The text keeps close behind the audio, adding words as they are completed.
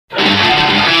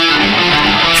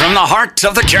From the heart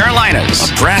of the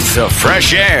Carolinas, a breath of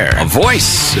fresh air, a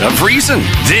voice of reason.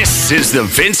 This is the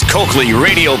Vince Coakley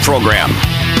radio program.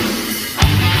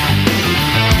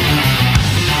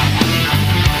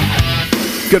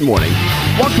 Good morning.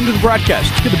 Welcome to the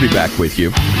broadcast. It's good to be back with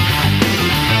you.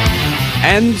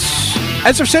 And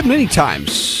as I've said many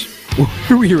times,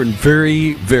 we're in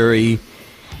very, very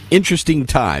interesting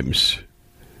times.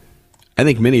 I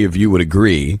think many of you would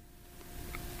agree.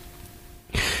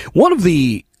 One of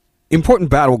the important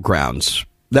battlegrounds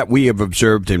that we have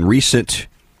observed in recent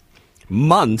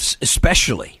months,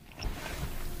 especially,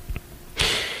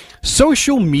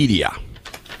 social media.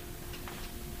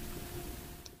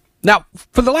 Now,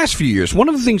 for the last few years, one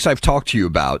of the things I've talked to you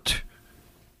about,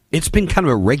 it's been kind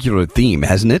of a regular theme,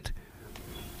 hasn't it?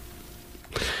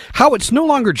 How it's no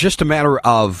longer just a matter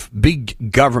of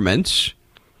big governments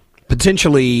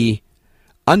potentially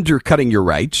undercutting your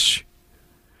rights,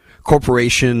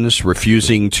 corporations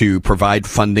refusing to provide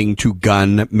funding to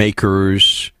gun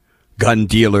makers, gun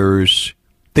dealers,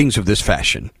 things of this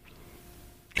fashion.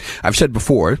 I've said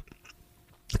before,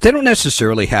 they don't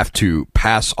necessarily have to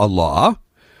pass a law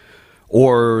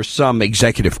or some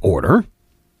executive order.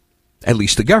 At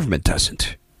least the government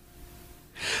doesn't.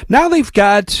 Now they've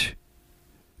got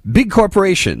big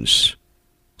corporations,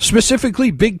 specifically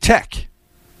big tech,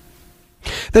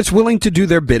 that's willing to do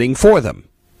their bidding for them.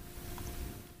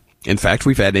 In fact,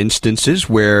 we've had instances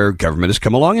where government has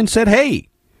come along and said, hey,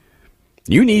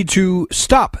 you need to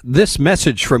stop this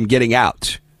message from getting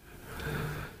out.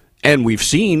 And we've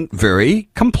seen very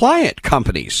compliant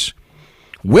companies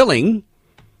willing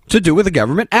to do what the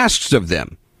government asks of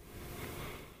them.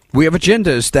 We have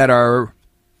agendas that are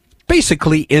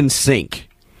basically in sync.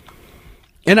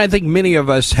 And I think many of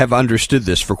us have understood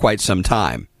this for quite some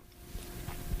time.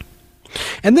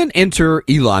 And then enter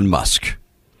Elon Musk.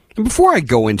 And before I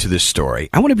go into this story,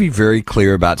 I want to be very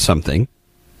clear about something.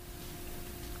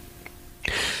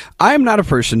 I am not a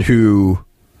person who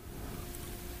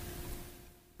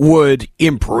would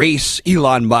embrace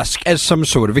Elon Musk as some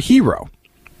sort of a hero.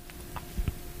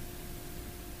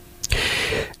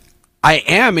 I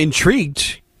am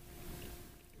intrigued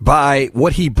by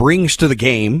what he brings to the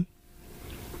game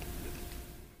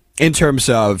in terms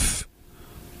of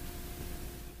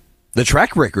the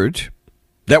track record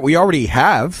that we already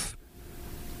have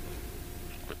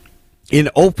in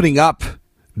opening up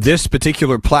this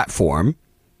particular platform.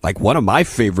 Like one of my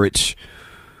favorite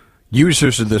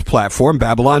users of this platform,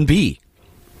 Babylon Bee.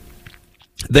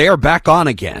 They are back on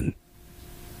again.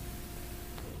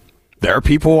 There are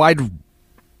people I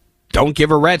don't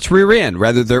give a rat's rear end,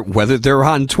 whether they're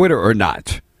on Twitter or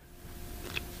not.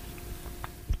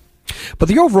 But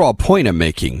the overall point I'm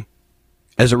making,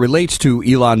 as it relates to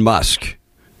Elon Musk,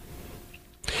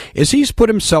 is he's put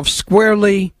himself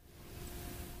squarely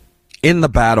in the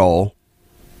battle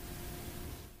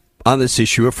on this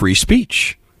issue of free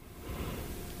speech.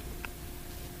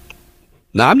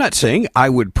 Now, I'm not saying I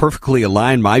would perfectly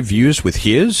align my views with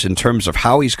his in terms of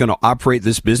how he's going to operate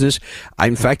this business.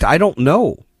 In fact, I don't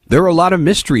know. There are a lot of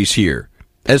mysteries here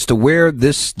as to where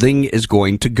this thing is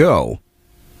going to go.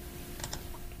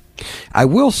 I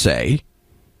will say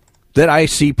that I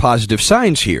see positive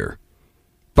signs here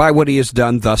by what he has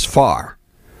done thus far.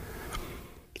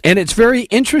 And it's very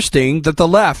interesting that the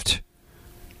left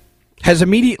has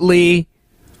immediately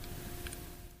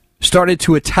started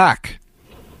to attack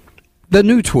the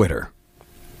new Twitter.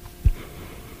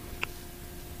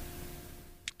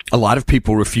 A lot of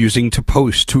people refusing to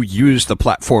post, to use the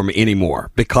platform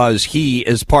anymore because he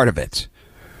is part of it.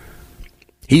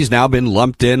 He's now been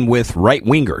lumped in with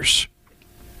right-wingers.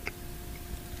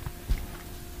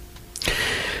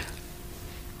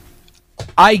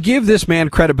 I give this man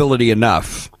credibility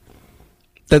enough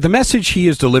that the message he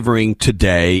is delivering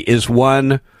today is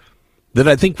one that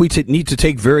I think we need to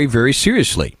take very, very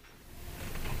seriously.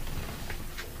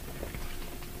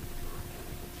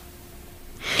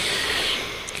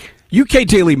 UK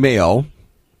Daily Mail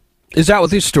is out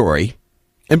with his story.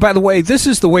 And by the way, this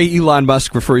is the way Elon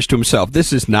Musk refers to himself.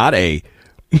 This is not a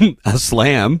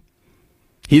slam.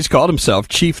 He's called himself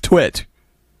Chief Twit.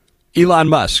 Elon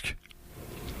Musk.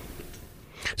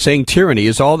 Saying tyranny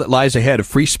is all that lies ahead of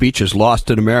free speech is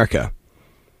lost in America.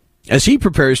 As he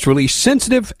prepares to release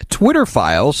sensitive Twitter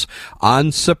files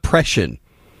on suppression.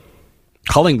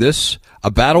 Calling this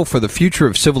a battle for the future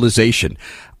of civilization.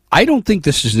 I don't think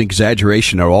this is an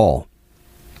exaggeration at all.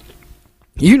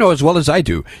 You know as well as I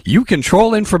do, you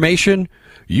control information,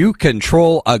 you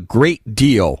control a great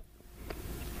deal.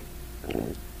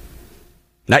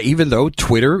 Now, even though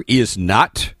Twitter is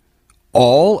not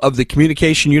all of the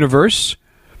communication universe,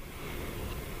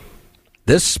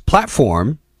 this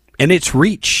platform and its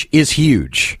reach is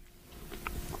huge.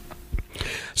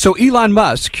 So Elon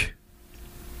Musk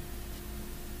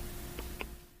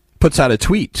puts out a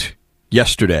tweet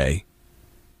yesterday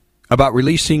about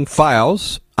releasing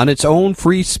files on its own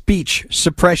free speech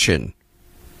suppression.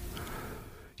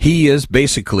 He is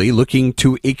basically looking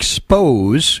to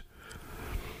expose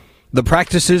the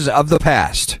practices of the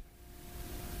past.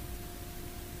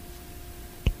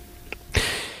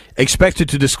 Expected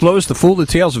to disclose the full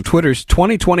details of Twitter's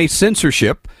 2020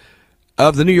 censorship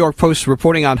of the New York Post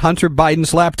reporting on Hunter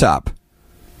Biden's laptop.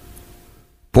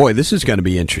 Boy, this is going to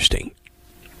be interesting.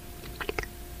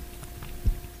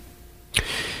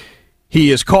 He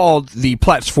has called the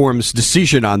platform's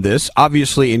decision on this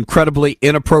obviously incredibly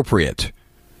inappropriate.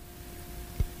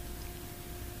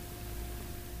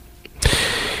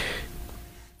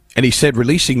 And he said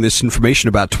releasing this information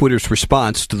about Twitter's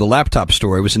response to the laptop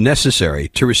story was necessary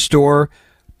to restore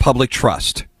public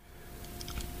trust.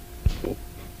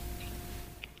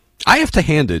 I have to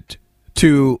hand it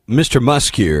to Mr.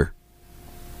 Musk here.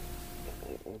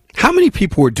 How many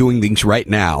people are doing things right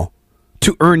now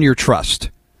to earn your trust?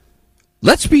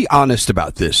 Let's be honest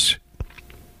about this.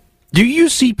 Do you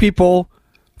see people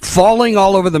falling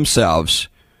all over themselves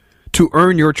to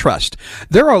earn your trust?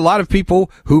 There are a lot of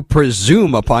people who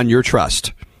presume upon your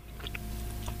trust.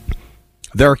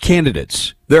 There are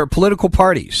candidates, there are political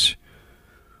parties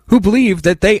who believe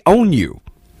that they own you,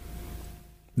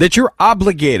 that you're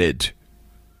obligated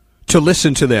to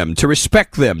listen to them, to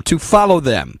respect them, to follow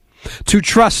them, to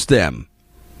trust them.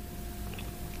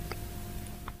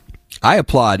 I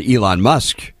applaud Elon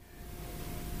Musk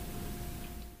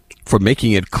for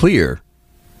making it clear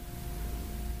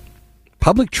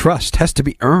public trust has to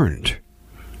be earned.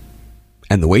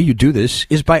 And the way you do this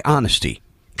is by honesty,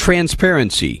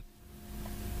 transparency.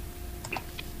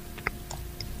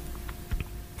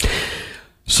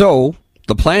 So,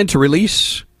 the plan to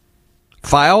release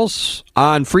files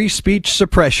on free speech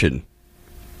suppression.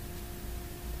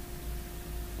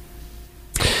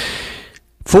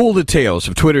 Full details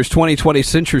of Twitter's 2020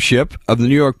 censorship of the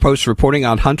New York Post reporting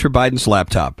on Hunter Biden's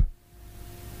laptop.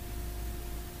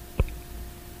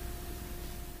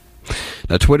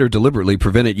 Now, Twitter deliberately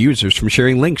prevented users from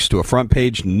sharing links to a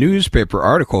front-page newspaper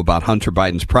article about Hunter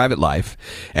Biden's private life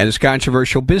and his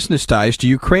controversial business ties to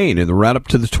Ukraine in the run-up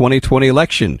to the 2020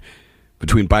 election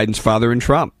between Biden's father and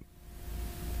Trump.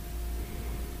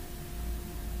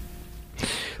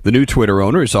 The new Twitter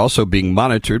owner is also being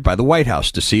monitored by the White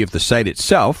House to see if the site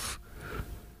itself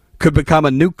could become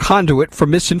a new conduit for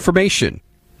misinformation.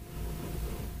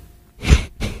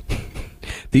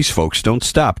 These folks don't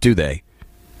stop, do they?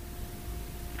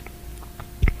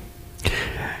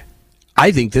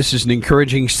 I think this is an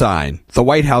encouraging sign. The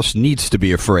White House needs to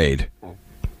be afraid.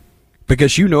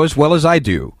 Because you know as well as I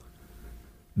do,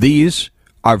 these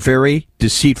are very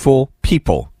deceitful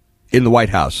people in the White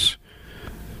House.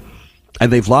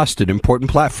 And they've lost an important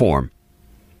platform.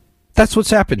 That's what's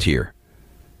happened here.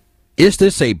 Is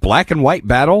this a black and white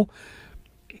battle?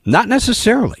 Not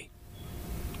necessarily.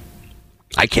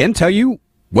 I can tell you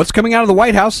what's coming out of the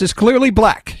White House is clearly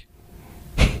black.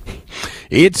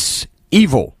 It's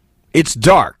evil. It's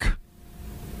dark.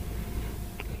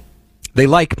 They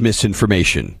like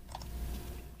misinformation.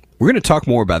 We're going to talk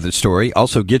more about this story.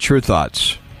 Also, get your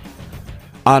thoughts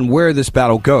on where this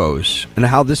battle goes and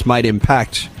how this might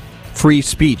impact free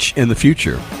speech in the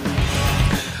future.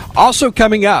 Also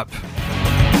coming up,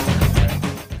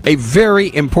 a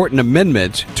very important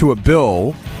amendment to a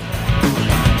bill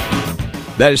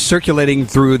that is circulating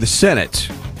through the Senate.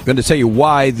 I'm going to tell you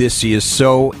why this is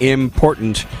so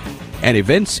important. And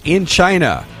events in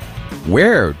China.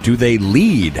 Where do they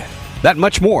lead? That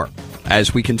much more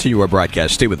as we continue our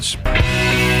broadcast. Stay with us.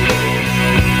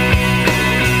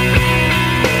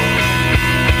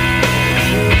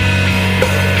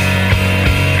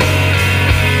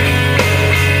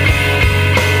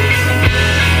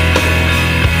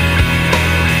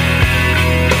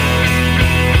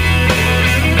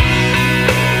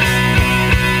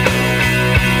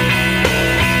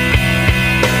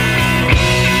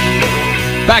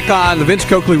 Back on the Vince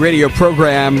Coakley radio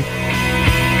program.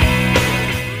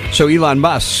 So Elon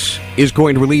Musk is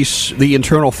going to release the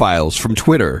internal files from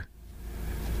Twitter.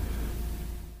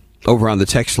 Over on the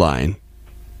text line,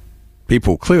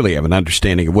 people clearly have an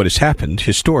understanding of what has happened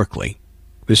historically.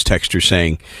 This texter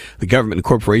saying the government and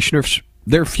corporation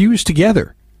they're fused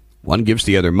together. One gives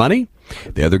the other money,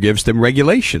 the other gives them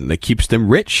regulation that keeps them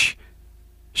rich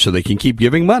so they can keep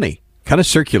giving money. Kind of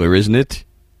circular, isn't it?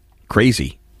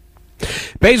 Crazy.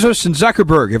 Bezos and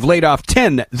Zuckerberg have laid off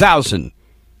 10,000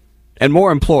 and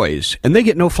more employees, and they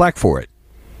get no flack for it.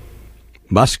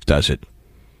 Musk does it.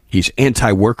 He's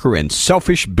anti-worker and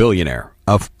selfish billionaire,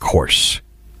 of course.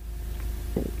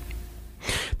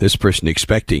 This person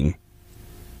expecting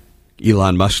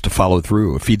Elon Musk to follow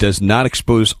through. If he does not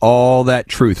expose all that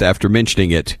truth after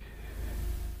mentioning it,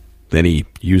 then he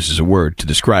uses a word to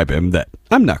describe him that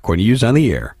I'm not going to use on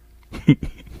the air.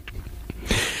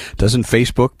 Doesn't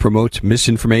Facebook promote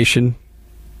misinformation?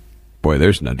 Boy,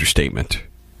 there's an understatement.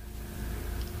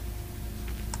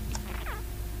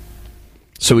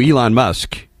 So Elon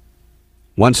Musk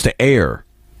wants to air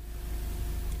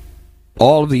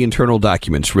all of the internal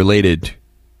documents related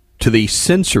to the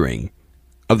censoring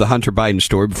of the Hunter Biden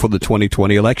story before the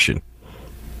 2020 election.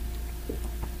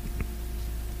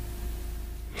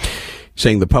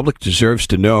 Saying the public deserves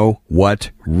to know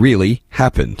what really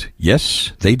happened.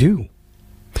 Yes, they do.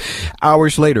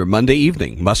 Hours later, Monday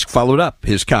evening, Musk followed up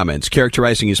his comments,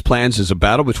 characterizing his plans as a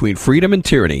battle between freedom and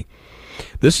tyranny.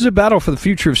 This is a battle for the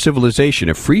future of civilization.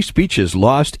 If free speech is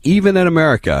lost, even in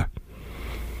America,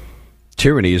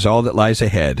 tyranny is all that lies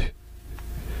ahead.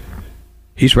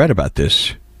 He's right about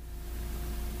this.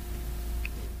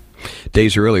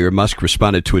 Days earlier, Musk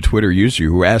responded to a Twitter user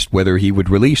who asked whether he would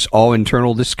release all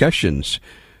internal discussions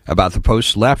about the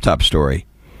Post's laptop story.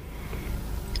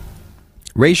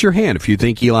 Raise your hand if you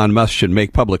think Elon Musk should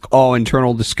make public all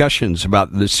internal discussions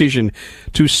about the decision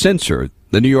to censor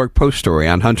the New York Post story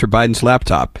on Hunter Biden's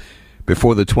laptop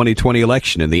before the 2020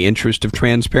 election in the interest of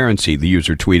transparency, the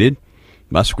user tweeted.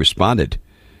 Musk responded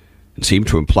and seemed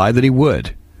to imply that he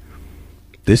would.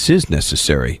 This is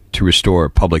necessary to restore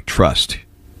public trust.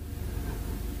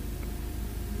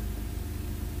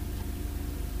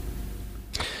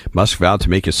 Musk vowed to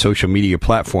make his social media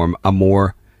platform a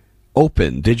more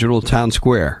open digital town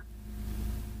square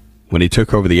when he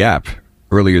took over the app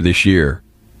earlier this year,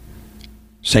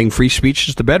 saying free speech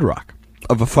is the bedrock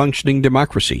of a functioning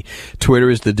democracy. Twitter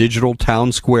is the digital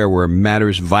town square where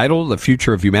matters vital to the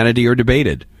future of humanity are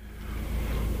debated.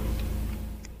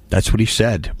 That's what he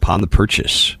said upon the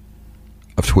purchase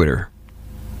of Twitter.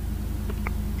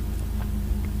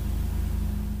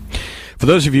 For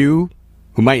those of you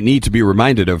who might need to be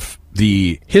reminded of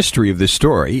the history of this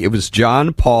story, it was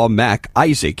John Paul Mac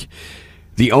Isaac,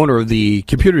 the owner of the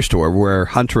computer store where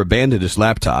Hunter abandoned his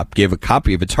laptop, gave a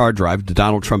copy of its hard drive to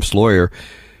Donald Trump's lawyer,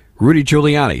 Rudy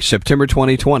Giuliani, September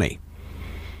 2020.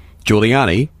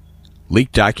 Giuliani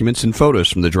leaked documents and photos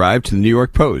from the drive to the New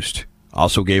York Post,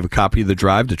 also gave a copy of the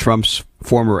drive to Trump's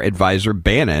former advisor,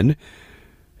 Bannon,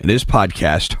 and his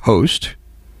podcast host,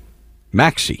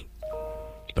 Maxie.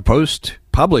 The Post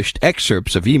published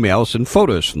excerpts of emails and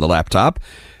photos from the laptop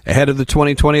ahead of the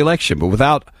 2020 election, but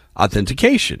without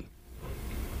authentication.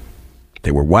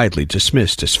 They were widely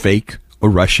dismissed as fake or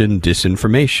Russian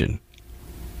disinformation.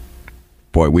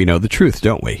 Boy, we know the truth,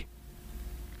 don't we?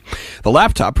 The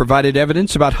laptop provided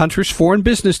evidence about Hunter's foreign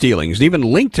business dealings and even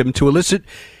linked him to illicit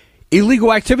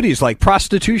illegal activities like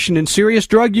prostitution and serious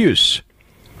drug use.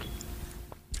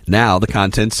 Now the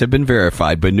contents have been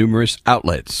verified by numerous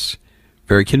outlets.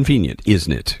 Very convenient,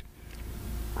 isn't it?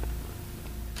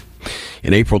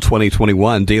 In April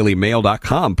 2021,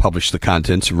 DailyMail.com published the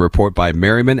contents of a report by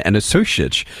Merriman and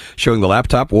Associates showing the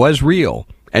laptop was real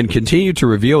and continued to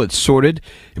reveal its sordid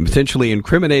and potentially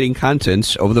incriminating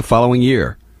contents over the following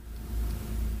year.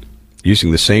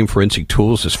 Using the same forensic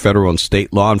tools as federal and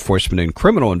state law enforcement in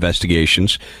criminal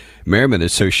investigations, Merriman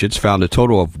Associates found a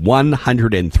total of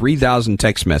 103,000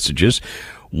 text messages,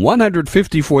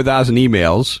 154,000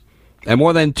 emails, and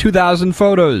more than 2,000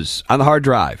 photos on the hard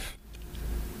drive.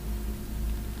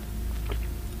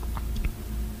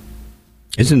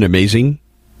 Isn't it amazing?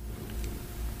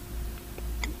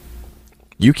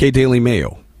 UK Daily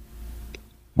Mail.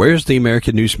 Where's the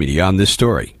American news media on this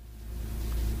story?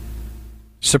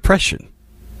 Suppression.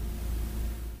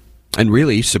 And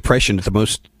really, suppression at the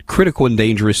most critical and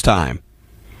dangerous time.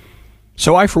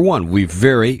 So I, for one, will be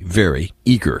very, very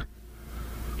eager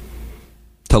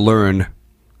to learn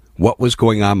what was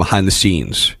going on behind the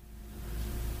scenes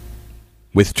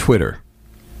with Twitter.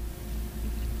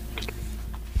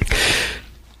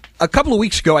 A couple of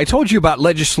weeks ago, I told you about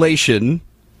legislation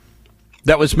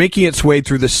that was making its way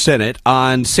through the Senate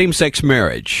on same-sex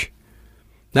marriage.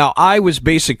 Now, I was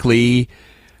basically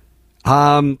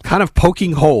kind of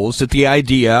poking holes at the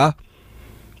idea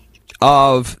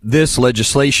of this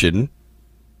legislation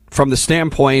from the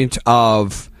standpoint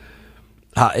of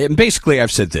and basically,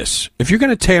 I've said this. If you're going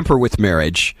to tamper with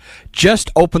marriage,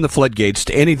 just open the floodgates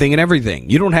to anything and everything.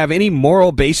 You don't have any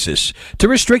moral basis to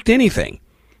restrict anything.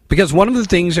 Because one of the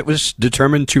things it was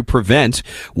determined to prevent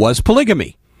was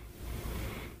polygamy.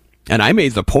 And I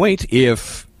made the point,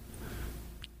 if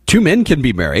two men can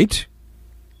be married,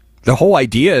 The whole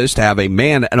idea is to have a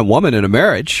man and a woman in a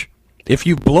marriage. If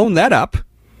you've blown that up,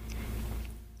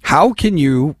 how can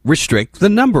you restrict the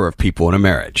number of people in a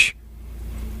marriage?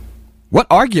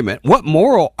 What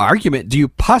moral argument do you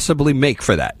possibly make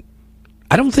for that?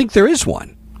 I don't think there is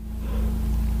one.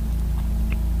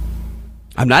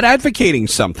 I'm not advocating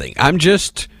something. I'm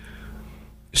just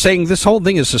saying this whole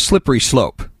thing is a slippery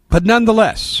slope. But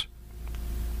nonetheless,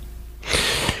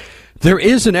 there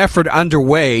is an effort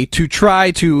underway to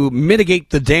try to mitigate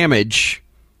the damage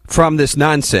from this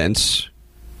nonsense.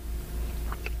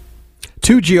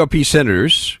 2 GOP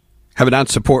senators have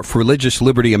announced support for religious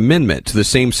liberty amendment to the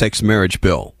same-sex marriage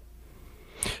bill.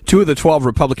 2 of the 12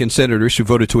 Republican senators who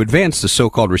voted to advance the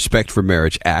so-called Respect for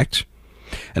Marriage Act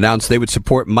announced they would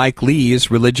support Mike Lee's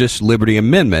religious liberty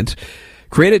amendment,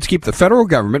 created to keep the federal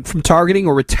government from targeting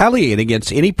or retaliating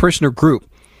against any person or group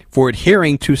for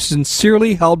adhering to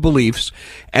sincerely held beliefs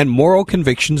and moral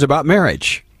convictions about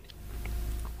marriage.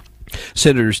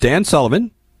 Senators Dan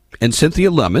Sullivan and Cynthia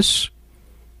Lummis,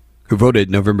 who voted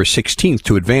November 16th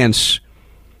to advance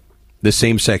the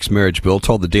same-sex marriage bill,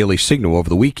 told the Daily Signal over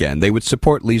the weekend they would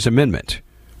support Lee's amendment.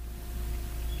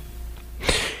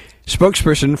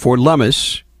 Spokesperson for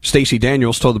Lummis, Stacey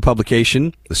Daniels, told the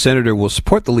publication the senator will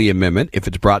support the Lee amendment if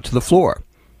it's brought to the floor.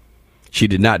 She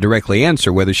did not directly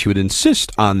answer whether she would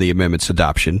insist on the amendment's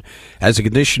adoption as a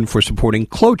condition for supporting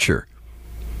cloture,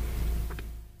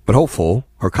 but hopeful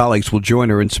her colleagues will join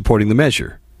her in supporting the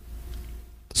measure.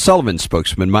 Sullivan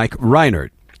spokesman Mike Reinert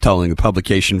telling the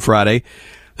publication Friday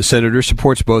the senator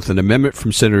supports both an amendment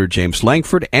from Senator James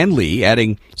Lankford and Lee,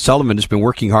 adding Sullivan has been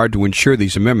working hard to ensure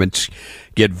these amendments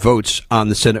get votes on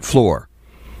the Senate floor.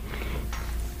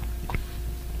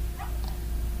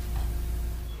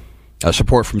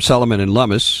 Support from Sullivan and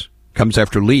Lummis comes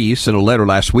after Lee sent a letter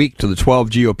last week to the 12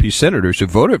 GOP senators who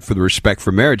voted for the Respect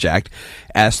for Marriage Act,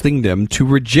 asking them to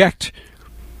reject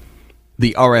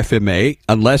the RFMA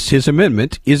unless his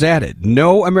amendment is added.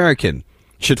 No American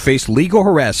should face legal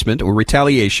harassment or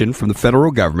retaliation from the federal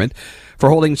government for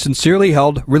holding sincerely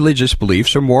held religious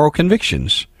beliefs or moral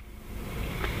convictions.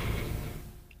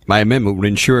 My amendment would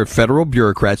ensure federal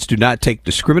bureaucrats do not take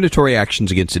discriminatory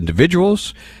actions against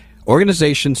individuals,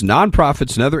 organizations,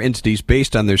 nonprofits, and other entities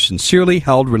based on their sincerely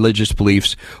held religious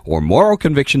beliefs or moral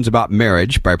convictions about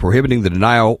marriage by prohibiting the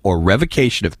denial or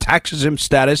revocation of tax-exempt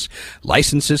status,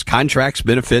 licenses, contracts,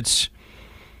 benefits.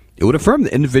 It would affirm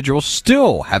that individuals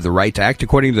still have the right to act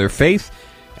according to their faith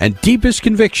and deepest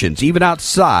convictions, even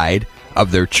outside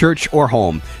of their church or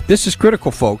home. This is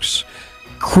critical, folks.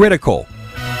 Critical.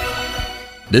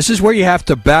 This is where you have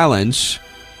to balance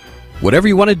whatever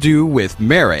you want to do with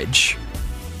marriage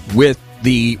with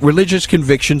the religious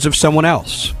convictions of someone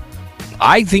else.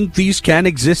 I think these can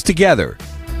exist together.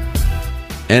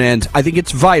 And I think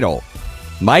it's vital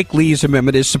Mike Lee's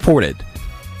amendment is supported.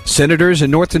 Senators in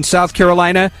North and South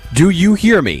Carolina, do you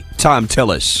hear me? Tom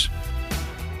Tillis.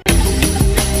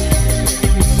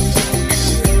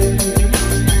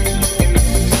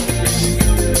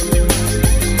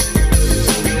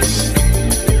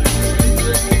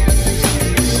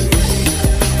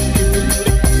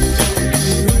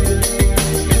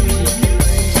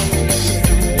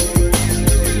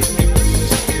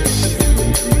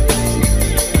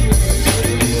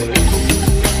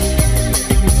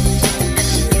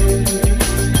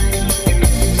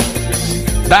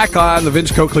 Back on the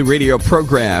Vince Coakley radio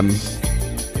program.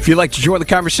 If you'd like to join the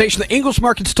conversation, the Ingles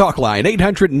Markets Talk Line,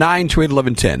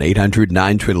 800-928-1110,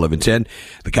 800-928-1110.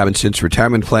 The Common Sense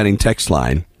Retirement Planning text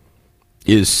line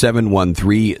is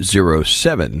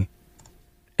 71307.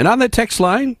 And on that text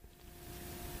line,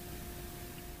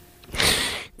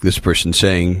 this person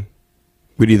saying,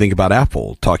 what do you think about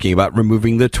Apple talking about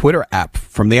removing the Twitter app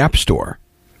from the App Store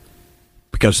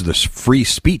because of this free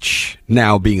speech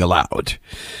now being allowed?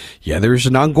 Yeah, there's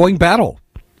an ongoing battle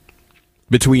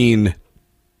between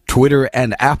Twitter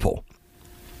and Apple.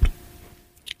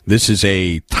 This is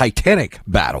a titanic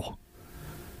battle.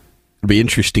 It'll be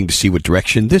interesting to see what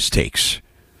direction this takes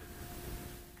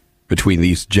between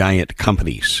these giant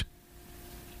companies.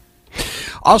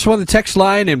 Also on the text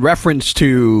line, in reference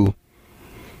to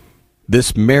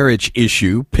this marriage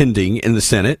issue pending in the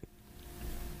Senate,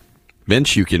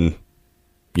 Vince, you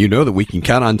know that we can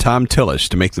count on Tom Tillis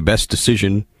to make the best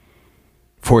decision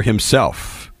for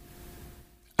himself.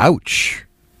 Ouch.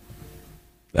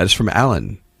 That is from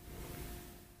Alan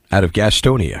out of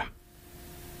Gastonia.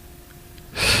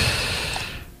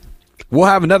 We'll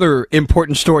have another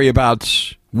important story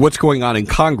about what's going on in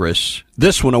Congress.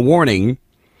 This one, a warning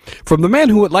from the man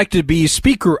who would like to be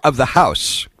Speaker of the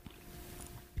House.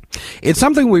 It's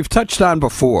something we've touched on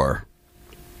before,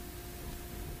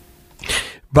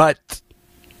 but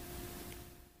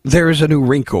there is a new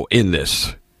wrinkle in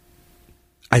this.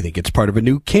 I think it's part of a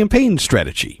new campaign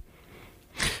strategy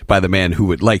by the man who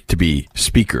would like to be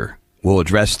speaker. We'll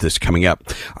address this coming up.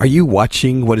 Are you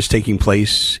watching what is taking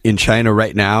place in China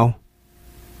right now?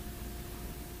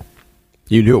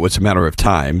 You knew it was a matter of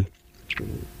time.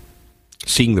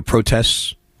 Seeing the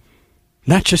protests,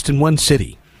 not just in one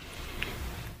city,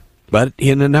 but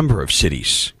in a number of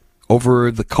cities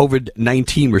over the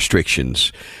COVID-19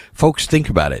 restrictions. Folks, think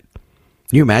about it.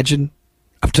 Can you imagine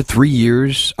up to 3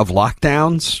 years of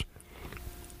lockdowns?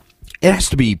 It has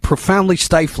to be profoundly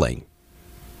stifling.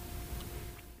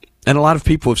 And a lot of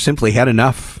people have simply had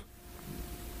enough.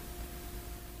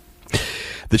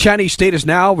 The Chinese state has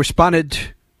now responded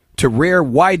to rare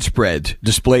widespread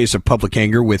displays of public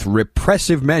anger with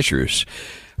repressive measures.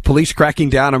 Police cracking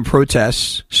down on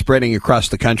protests spreading across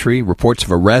the country, reports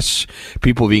of arrests,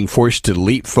 people being forced to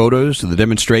delete photos of the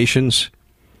demonstrations.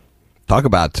 Talk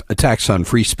about attacks on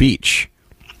free speech.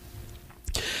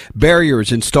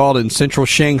 Barriers installed in central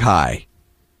Shanghai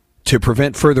to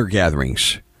prevent further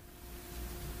gatherings.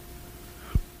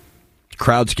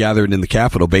 Crowds gathered in the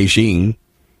capital, Beijing,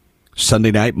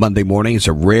 Sunday night, Monday morning is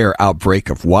a rare outbreak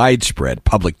of widespread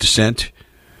public dissent.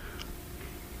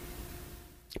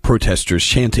 Protesters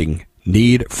chanting,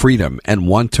 "Need freedom and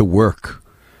want to work."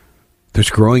 There's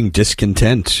growing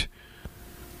discontent.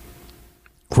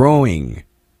 Growing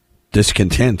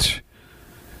discontent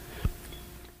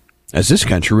as this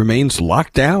country remains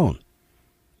locked down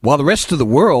while the rest of the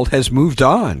world has moved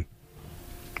on.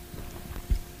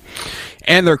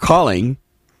 And they're calling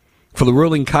for the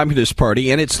ruling Communist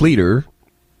Party and its leader,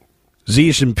 Xi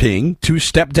Jinping, to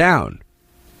step down.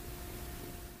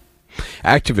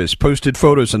 Activists posted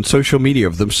photos on social media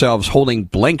of themselves holding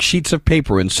blank sheets of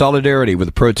paper in solidarity with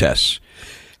the protests.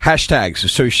 Hashtags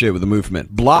associated with the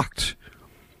movement blocked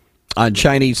on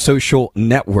Chinese social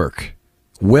network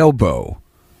Weibo.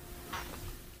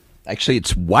 Actually,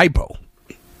 it's Weibo.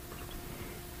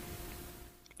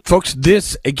 Folks,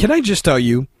 can I just tell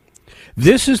you,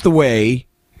 this is the way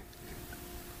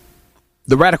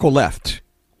the radical left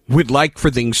would like for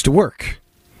things to work.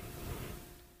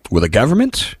 Will the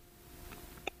government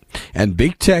and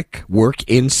big tech work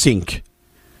in sync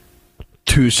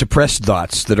to suppress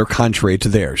thoughts that are contrary to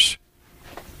theirs?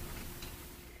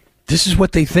 This is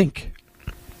what they think.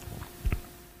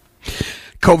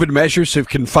 COVID measures have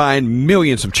confined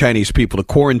millions of Chinese people to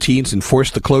quarantines and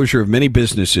forced the closure of many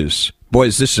businesses. Boy,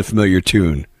 is this a familiar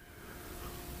tune.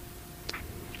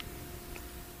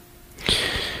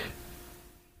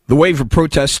 The wave of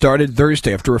protests started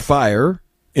Thursday after a fire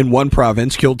in one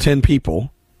province killed 10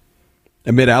 people.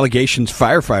 Amid allegations,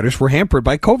 firefighters were hampered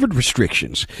by COVID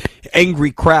restrictions.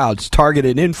 Angry crowds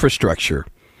targeted infrastructure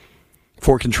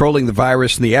for controlling the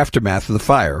virus in the aftermath of the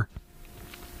fire.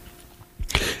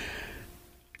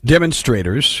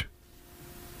 Demonstrators,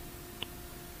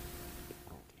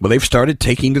 well, they've started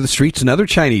taking to the streets in other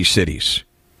Chinese cities,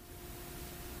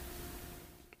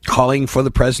 calling for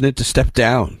the president to step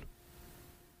down.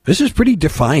 This is pretty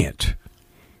defiant.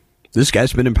 This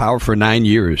guy's been in power for 9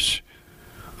 years.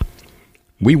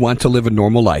 We want to live a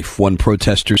normal life, one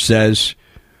protester says.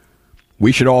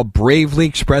 We should all bravely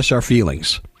express our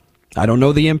feelings. I don't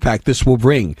know the impact this will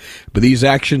bring, but these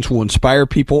actions will inspire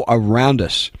people around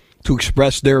us to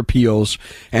express their appeals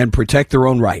and protect their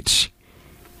own rights.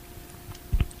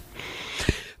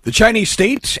 The Chinese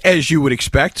state, as you would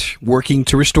expect, working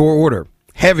to restore order.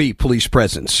 Heavy police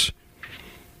presence,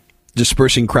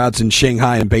 dispersing crowds in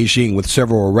Shanghai and Beijing with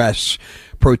several arrests.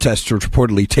 Protesters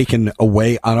reportedly taken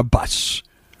away on a bus.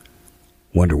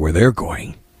 Wonder where they're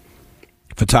going.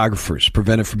 Photographers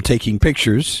prevented from taking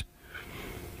pictures.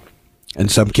 In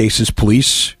some cases,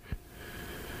 police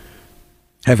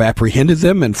have apprehended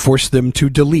them and forced them to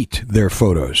delete their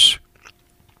photos.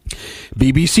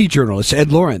 BBC journalist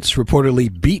Ed Lawrence reportedly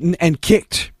beaten and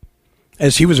kicked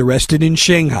as he was arrested in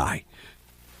Shanghai.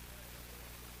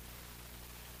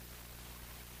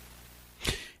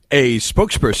 A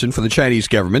spokesperson for the Chinese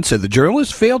government said the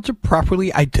journalist failed to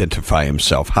properly identify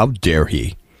himself. How dare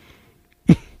he?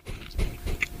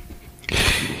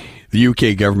 The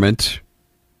UK government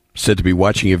said to be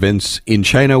watching events in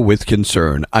China with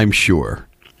concern, I'm sure.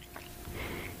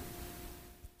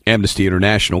 Amnesty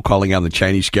International calling on the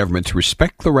Chinese government to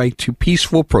respect the right to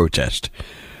peaceful protest.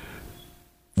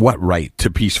 What right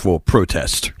to peaceful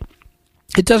protest?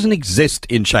 It doesn't exist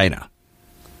in China.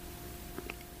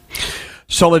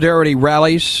 Solidarity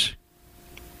rallies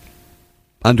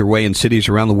underway in cities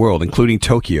around the world, including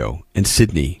Tokyo and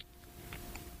Sydney.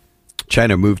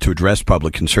 China moved to address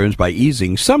public concerns by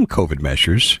easing some COVID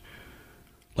measures,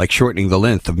 like shortening the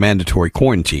length of mandatory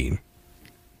quarantine.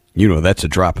 You know, that's a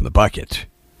drop in the bucket.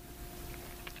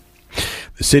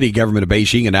 The city government of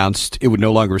Beijing announced it would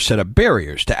no longer set up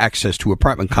barriers to access to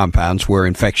apartment compounds where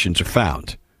infections are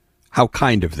found. How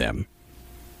kind of them.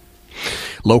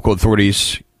 Local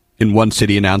authorities in one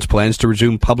city announced plans to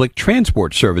resume public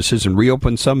transport services and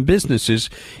reopen some businesses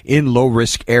in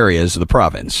low-risk areas of the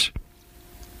province.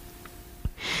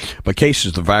 But cases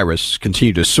of the virus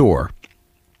continue to soar.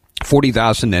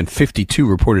 40,052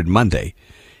 reported Monday,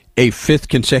 a fifth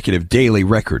consecutive daily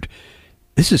record.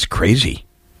 This is crazy.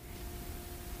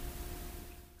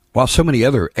 While so many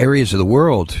other areas of the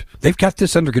world, they've got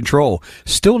this under control,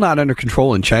 still not under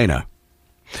control in China.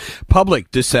 Public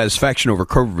dissatisfaction over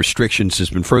COVID restrictions has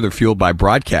been further fueled by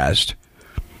broadcast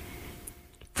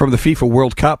from the FIFA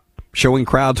World Cup, showing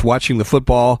crowds watching the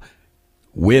football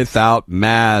without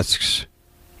masks.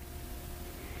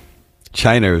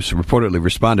 China has reportedly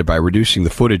responded by reducing the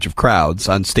footage of crowds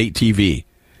on state TV.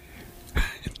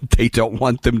 They don't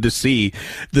want them to see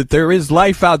that there is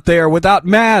life out there without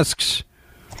masks.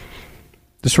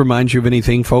 This reminds you of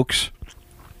anything, folks?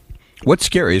 What's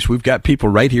scary is we've got people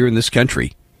right here in this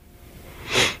country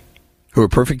who are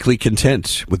perfectly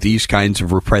content with these kinds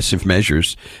of repressive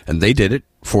measures, and they did it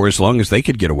for as long as they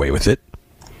could get away with it.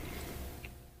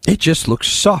 It just looks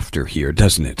softer here,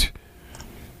 doesn't it?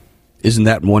 Isn't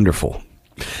that wonderful?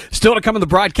 Still to come in the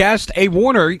broadcast, a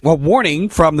warning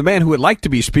from the man who would like to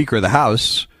be Speaker of the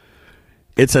House.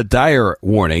 It's a dire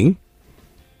warning.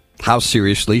 How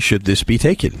seriously should this be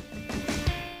taken?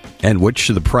 And what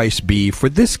should the price be for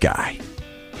this guy?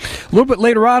 A little bit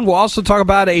later on, we'll also talk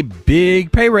about a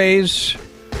big pay raise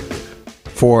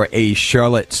for a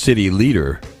Charlotte City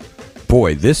leader.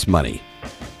 Boy, this money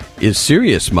is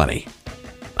serious money.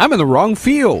 I'm in the wrong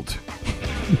field.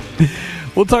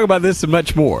 We'll talk about this and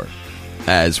much more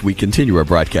as we continue our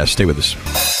broadcast. Stay with us.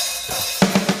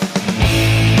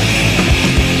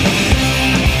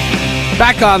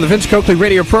 Back on the Vince Coakley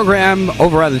radio program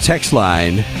over on the text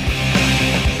line.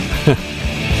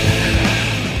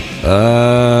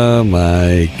 Oh,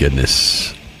 my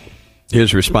goodness.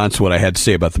 Here's a response to what I had to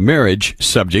say about the marriage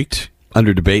subject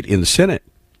under debate in the Senate.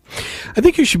 I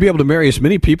think you should be able to marry as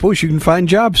many people as you can find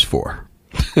jobs for.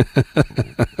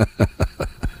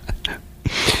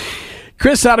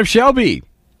 Chris out of Shelby.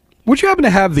 Would you happen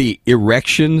to have the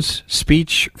erections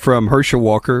speech from Herschel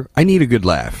Walker? I need a good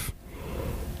laugh.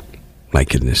 My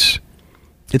goodness.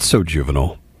 It's so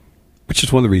juvenile, which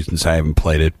is one of the reasons I haven't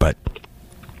played it, but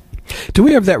do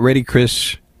we have that ready,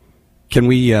 Chris? Can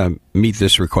we meet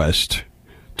this request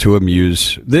to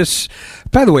amuse this?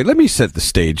 By the way, let me set the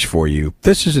stage for you.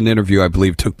 This is an interview I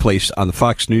believe took place on the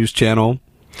Fox News channel.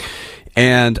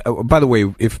 And by the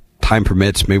way, if time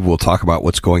permits, maybe we'll talk about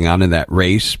what's going on in that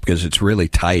race because it's really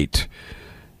tight.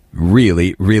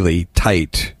 Really, really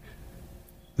tight.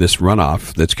 This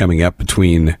runoff that's coming up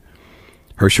between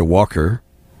Herschel Walker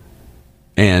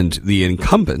and the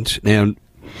incumbent. And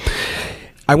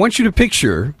I want you to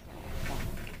picture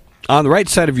on the right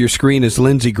side of your screen is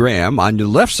Lindsey Graham. On the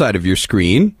left side of your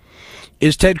screen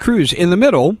is Ted Cruz. In the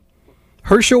middle,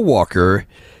 Herschel Walker.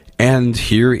 And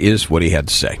here is what he had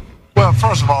to say. Well,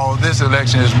 first of all, this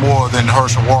election is more than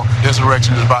Herschel Walker. This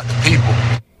election is about the people.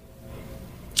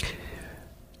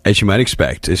 As you might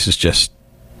expect, this is just...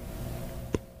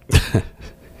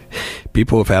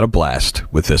 people have had a blast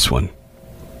with this one.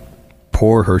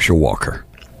 Poor Herschel Walker.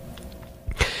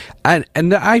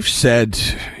 And I've said,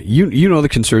 you know the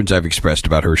concerns I've expressed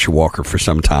about Herschel Walker for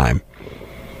some time.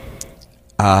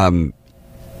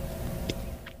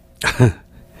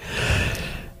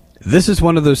 This is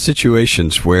one of those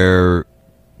situations where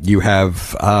you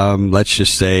have, let's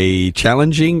just say,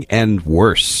 challenging and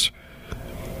worse.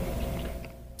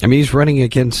 I mean, he's running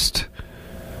against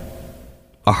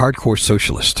a hardcore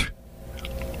socialist.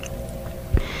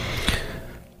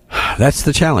 That's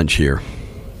the challenge here.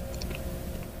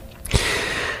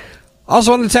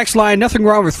 Also on the text line, nothing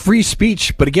wrong with free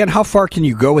speech, but again, how far can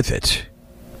you go with it?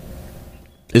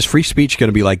 Is free speech going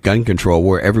to be like gun control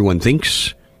where everyone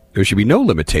thinks there should be no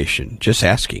limitation? Just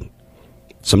asking.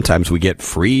 Sometimes we get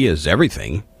free as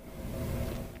everything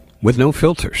with no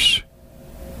filters.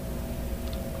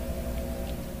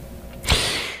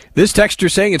 This texter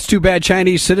saying it's too bad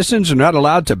Chinese citizens are not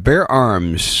allowed to bear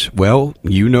arms. Well,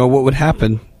 you know what would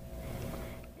happen.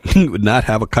 You would not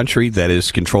have a country that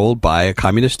is controlled by a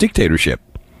communist dictatorship.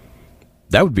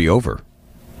 That would be over.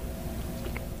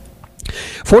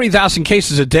 40,000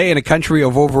 cases a day in a country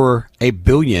of over 1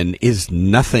 billion is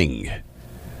nothing.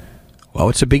 Well,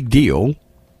 it's a big deal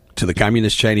to the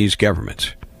communist Chinese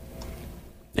government.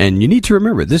 And you need to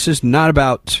remember, this is not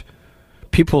about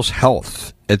people's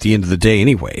health at the end of the day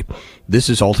anyway. This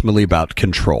is ultimately about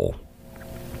control.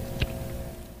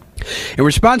 In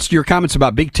response to your comments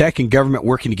about big tech and government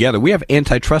working together, we have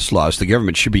antitrust laws the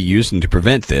government should be using to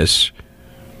prevent this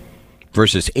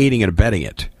versus aiding and abetting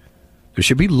it. There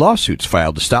should be lawsuits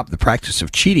filed to stop the practice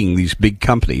of cheating these big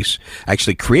companies,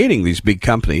 actually creating these big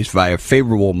companies via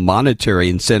favorable monetary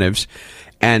incentives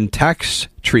and tax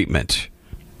treatment.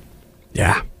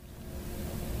 Yeah.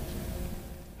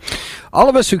 All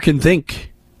of us who can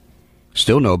think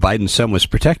still know Biden's son was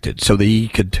protected so that he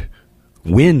could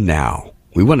win now.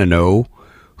 We want to know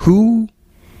who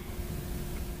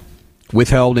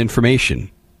withheld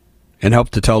information and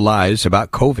helped to tell lies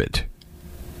about COVID.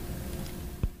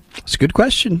 It's a good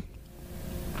question.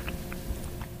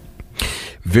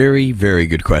 Very, very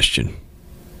good question.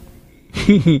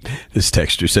 This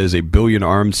texter says 1 billion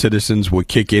armed citizens would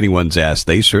kick anyone's ass.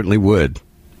 They certainly would.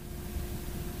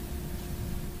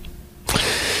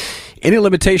 Any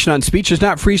limitation on speech is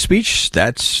not free speech.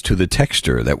 That's to the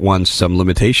texter that wants some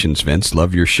limitations, Vince.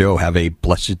 Love your show. Have a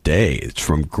blessed day. It's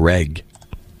from Greg.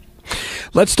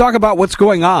 Let's talk about what's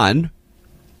going on.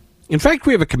 In fact,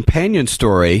 we have a companion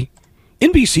story.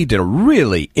 NBC did a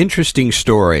really interesting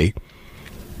story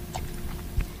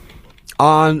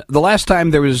on the last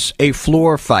time there was a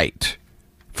floor fight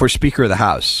for Speaker of the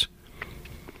House.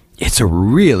 It's a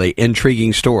really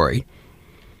intriguing story.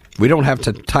 We don't have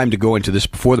time to go into this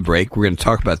before the break. We're going to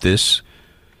talk about this,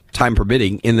 time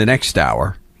permitting, in the next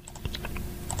hour.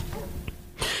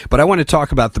 But I want to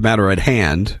talk about the matter at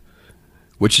hand,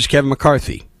 which is Kevin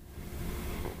McCarthy.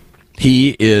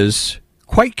 He is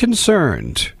quite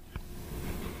concerned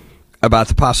about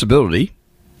the possibility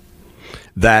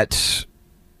that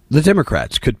the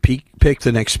Democrats could pick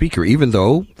the next speaker, even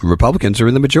though the Republicans are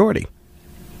in the majority.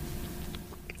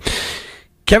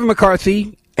 Kevin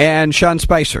McCarthy and Sean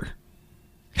Spicer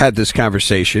had this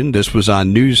conversation. This was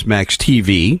on Newsmax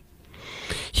TV.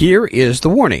 Here is the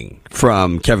warning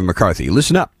from Kevin McCarthy.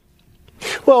 Listen up.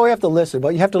 Well, we have to listen, but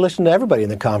you have to listen to everybody in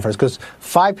the conference because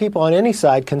 5 people on any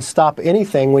side can stop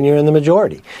anything when you're in the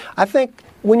majority. I think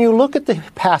when you look at the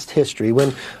past history,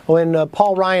 when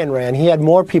Paul Ryan ran, he had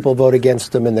more people vote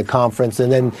against him in the conference,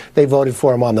 and then they voted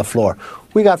for him on the floor.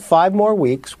 We got 5 more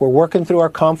weeks. We're working through our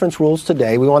conference rules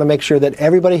today. We want to make sure that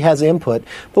everybody has input,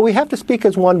 but we have to speak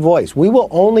as one voice. We will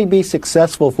only be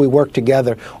successful if we work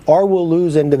together, or we'll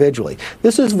lose individually.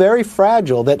 This is very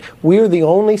fragile that we're the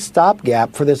only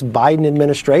stopgap for this Biden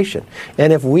administration.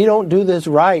 And if we don't do this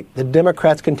right, the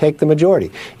Democrats can take the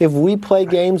majority. If we play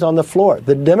games on the floor,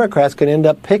 the Democrats can end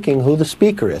up picking who the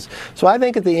speaker is. So I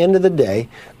think at the end of the day,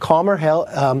 calmer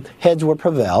heads will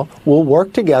prevail. We'll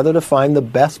work together to find the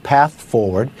best path forward.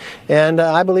 And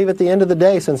I believe at the end of the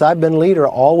day, since I've been leader,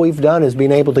 all we've done is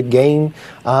been able to gain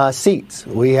seats.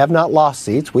 We have not lost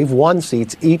seats. We've won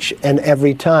seats each and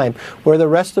every time, where the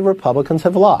rest of the Republicans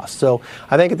have lost. So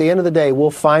I think at the end of the day,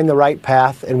 we'll find the right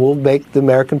path, and we'll make the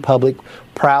American public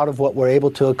proud of what we're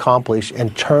able to accomplish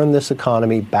and turn this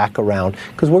economy back around,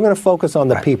 because we're going to focus on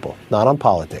the people, not on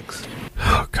politics.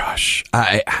 Oh, gosh.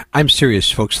 I'm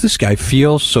serious, folks. This guy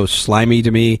feels so slimy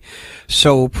to me,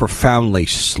 so profoundly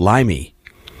slimy.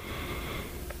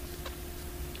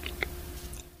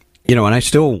 You know, and I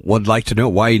still would like to know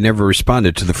why he never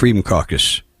responded to the Freedom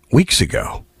Caucus weeks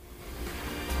ago.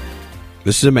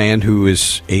 This is a man who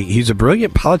he's a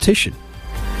brilliant politician.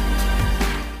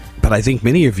 But I think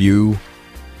many of you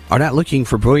are not looking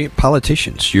for brilliant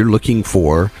politicians. You're looking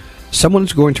for someone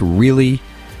who's going to really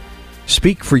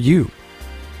speak for you,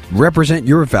 represent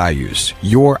your values,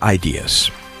 your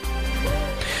ideas.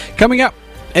 Coming up,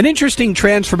 an interesting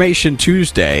Transformation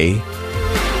Tuesday.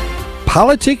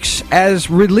 Politics as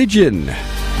religion.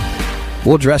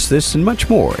 We'll address this and much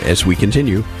more as we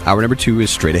continue. Hour number 2 is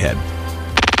straight ahead.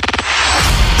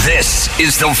 This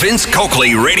is the Vince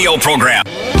Coakley radio program.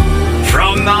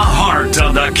 From the heart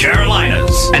of the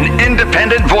Carolinas, an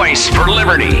independent voice for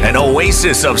liberty, an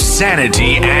oasis of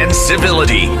sanity and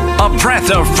civility, a breath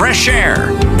of fresh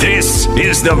air. This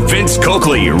is the Vince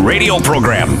Coakley radio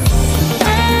program.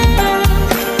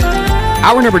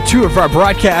 Hour number 2 of our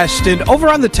broadcast, and over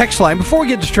on the text line, before we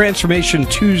get to Transformation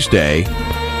Tuesday,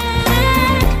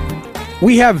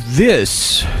 we have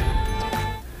this.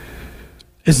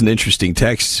 This is an interesting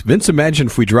text. Vince, imagine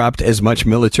if we dropped as much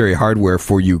military hardware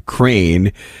for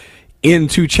Ukraine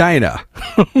into China.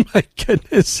 Oh, my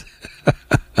goodness.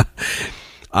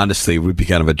 Honestly, it would be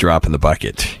kind of a drop in the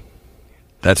bucket.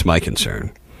 That's my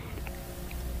concern.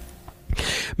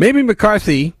 Maybe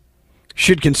McCarthy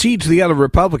should concede to the other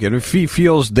Republican if he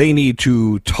feels they need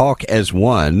to talk as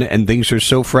one and things are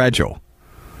so fragile.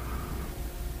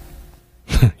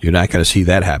 You're not going to see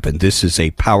that happen. This is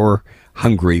a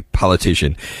power-hungry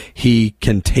politician. He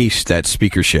can taste that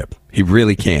speakership. He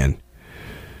really can.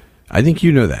 I think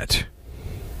you know that.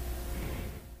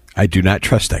 I do not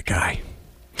trust that guy.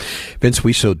 Vince,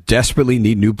 we so desperately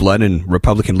need new blood in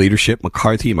Republican leadership.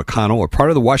 McCarthy and McConnell are part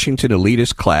of the Washington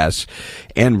elitist class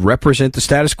and represent the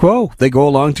status quo. They go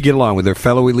along to get along with their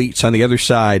fellow elites on the other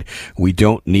side. We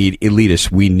don't need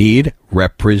elitists. We need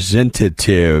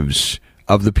representatives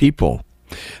of the people,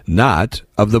 not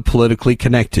of the politically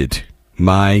connected.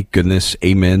 My goodness,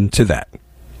 amen to that.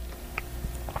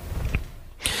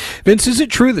 Vince, is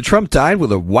it true that Trump died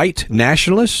with a white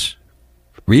nationalist?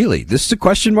 Really? This is a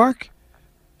question mark?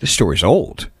 This story's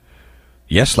old.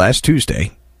 Yes, last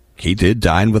Tuesday, he did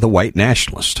dine with a white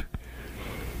nationalist.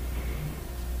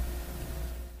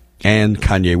 And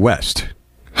Kanye West.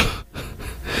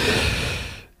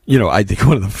 You know, I think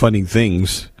one of the funny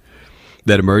things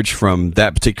that emerged from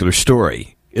that particular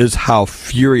story is how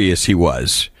furious he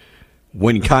was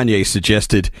when Kanye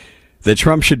suggested that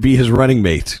Trump should be his running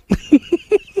mate.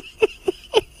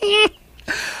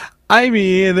 I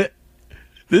mean,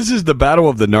 this is the battle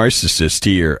of the narcissist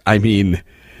here. I mean,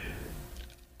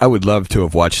 I would love to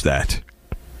have watched that.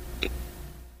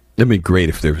 It'd be great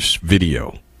if there was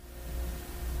video.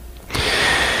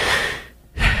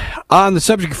 On the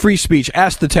subject of free speech,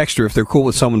 ask the texter if they're cool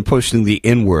with someone posting the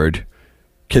N-word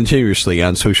continuously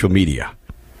on social media.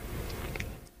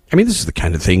 I mean, this is the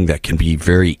kind of thing that can be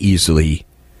very easily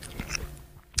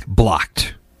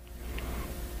blocked.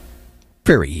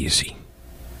 Very easy.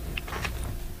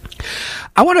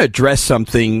 I want to address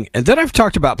something that I've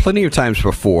talked about plenty of times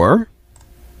before,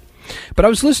 but I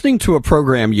was listening to a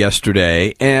program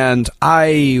yesterday, and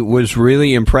I was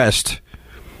really impressed.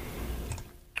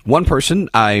 One person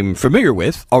I'm familiar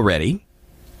with already,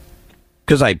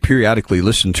 because I periodically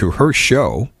listen to her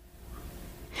show.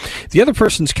 The other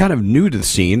person's kind of new to the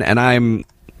scene, and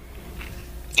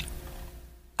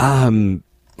I'm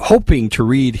hoping to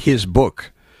read his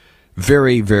book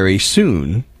very, very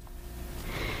soon.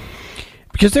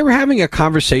 Because they were having a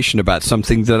conversation about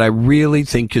something that I really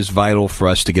think is vital for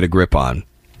us to get a grip on.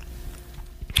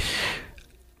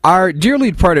 Our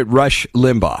dearly departed Rush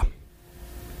Limbaugh,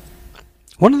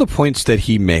 one of the points that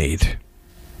he made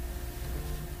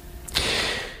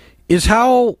is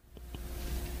how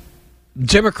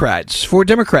for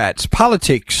Democrats,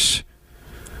 politics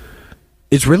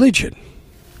is religion.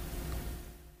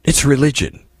 It's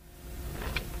religion.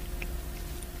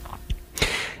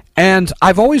 And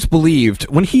I've always believed,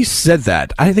 when he said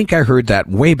that, I think I heard that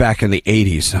way back in the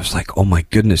 80s, and I was like, oh my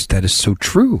goodness, that is so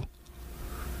true.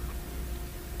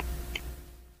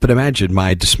 But imagine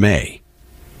my dismay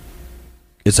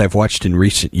as I've watched in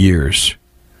recent years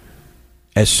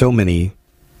as so many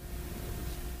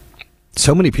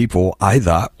people I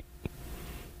thought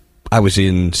I was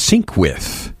in sync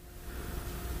with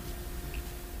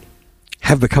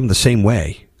have become the same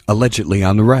way, allegedly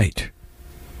on the right.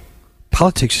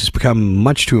 Politics has become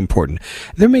much too important.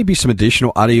 There may be some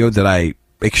additional audio that I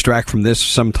extract from this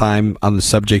sometime on the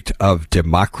subject of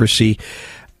democracy,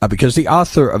 because the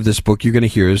author of this book you're going to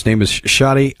hear, his name is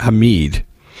Shadi Hamid.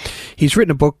 He's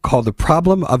written a book called The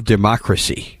Problem of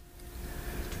Democracy.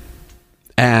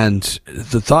 And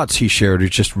the thoughts he shared are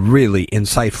just really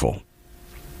insightful.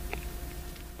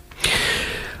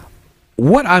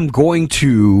 What I'm going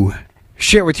to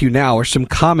share with you now are some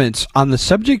comments on the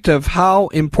subject of how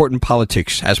important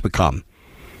politics has become.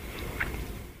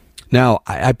 Now,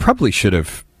 I probably should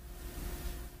have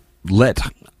let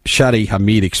Shadi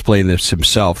Hamid explain this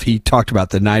himself. He talked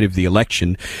about the night of the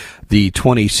election, the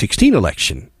 2016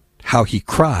 election, how he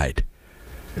cried.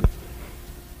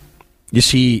 You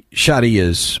see, Shadi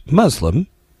is Muslim.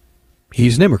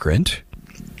 He's an immigrant.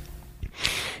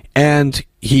 And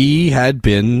he had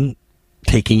been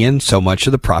taking in so much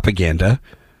of the propaganda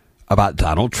about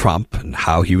Donald Trump and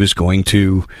how he was going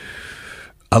to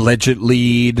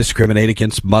allegedly discriminate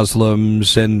against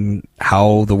Muslims and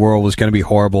how the world was going to be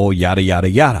horrible, yada, yada,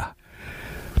 yada.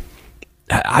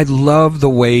 I love the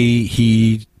way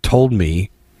he told me,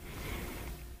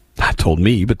 not told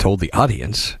me, but told the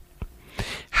audience,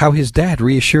 how his dad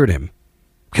reassured him,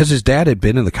 because his dad had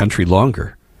been in the country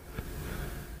longer,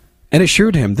 and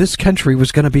assured him this country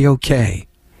was going to be okay.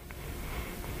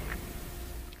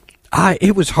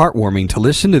 It was heartwarming to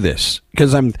listen to this,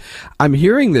 because I'm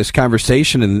hearing this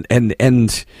conversation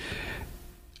and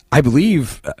I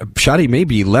believe Shadi may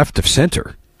be left of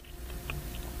center,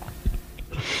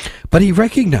 but he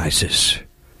recognizes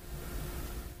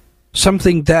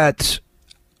something that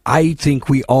I think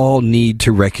we all need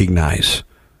to recognize,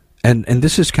 and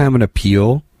this is kind of an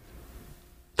appeal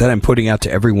that I'm putting out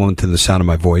to everyone within the sound of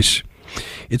my voice.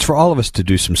 It's for all of us to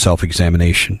do some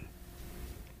self-examination.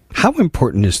 How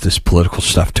important is this political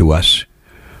stuff to us?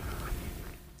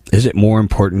 Is it more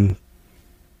important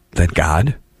than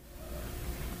God?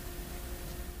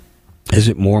 Is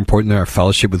it more important than our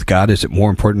fellowship with God? Is it more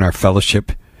important than our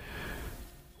fellowship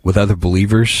with other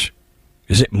believers?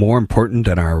 Is it more important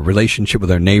than our relationship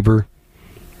with our neighbor?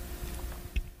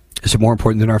 Is it more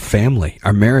important than our family,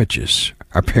 our marriages,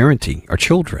 our parenting, our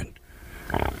children?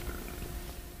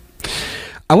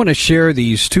 I want to share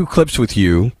these two clips with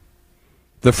you.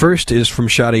 The first is from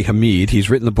Shadi Hamid. He's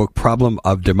written the book Problem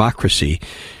of Democracy,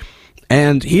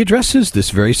 and he addresses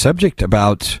this very subject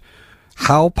about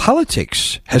how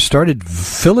politics has started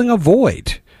filling a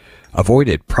void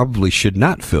it probably should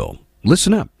not fill.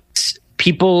 Listen up.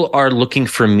 People are looking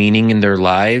for meaning in their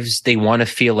lives. They want to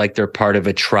feel like they're part of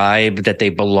a tribe, that they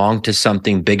belong to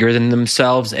something bigger than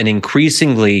themselves. And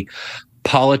increasingly,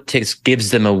 politics gives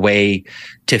them a way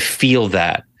to feel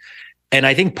that. And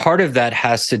I think part of that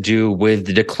has to do with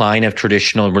the decline of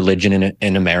traditional religion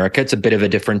in America. It's a bit of a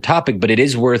different topic, but it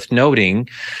is worth noting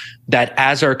that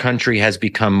as our country has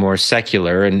become more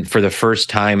secular, and for the first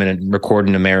time in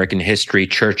recorded American history,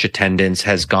 church attendance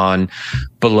has gone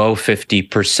below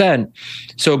 50%.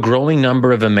 So a growing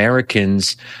number of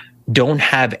Americans don't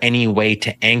have any way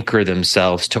to anchor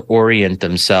themselves, to orient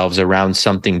themselves around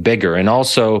something bigger. And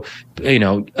also,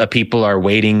 people are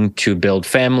waiting to build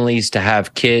families, to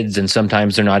have kids, and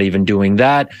sometimes they're not even doing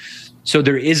that. So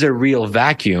there is a real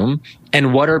vacuum.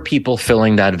 And what are people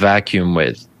filling that vacuum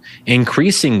with?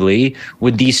 Increasingly,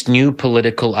 with these new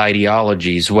political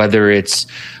ideologies, whether it's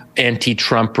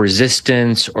anti-Trump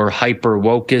resistance or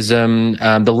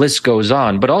hyper-wokeism, the list goes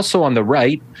on. But also on the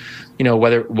right,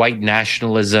 whether white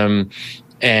nationalism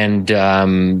and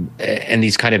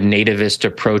these kind of nativist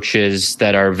approaches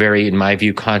that are very, in my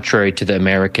view, contrary to the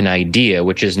American idea,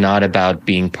 which is not about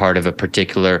being part of a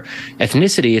particular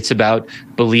ethnicity. It's about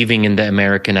believing in the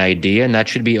American idea, and that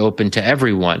should be open to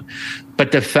everyone.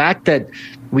 But the fact that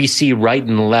we see right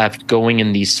and left going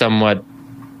in these somewhat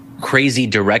crazy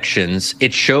directions,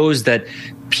 it shows that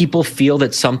people feel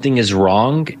that something is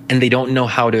wrong and they don't know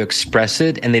how to express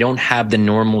it, and they don't have the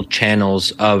normal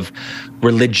channels of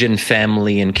religion,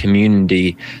 family, and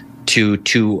community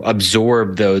to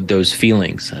absorb those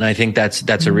feelings. And I think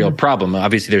that's a real problem.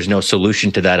 Obviously, there's no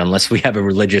solution to that unless we have a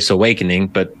religious awakening,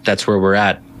 but that's where we're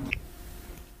at.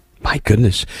 My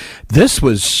goodness. This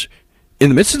was, in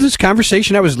the midst of this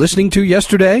conversation I was listening to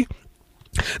yesterday,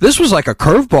 this was like a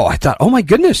curveball. I thought, oh my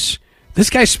goodness, this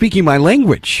guy's speaking my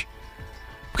language.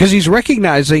 Because he's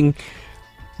recognizing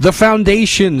the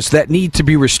foundations that need to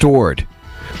be restored.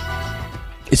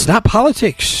 It's not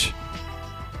politics.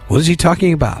 What is he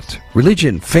talking about?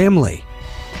 Religion, family,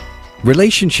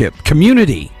 relationship,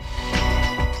 community.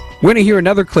 We're going to hear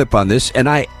another clip on this, and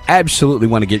I absolutely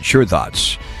want to get your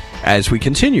thoughts as we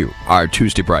continue our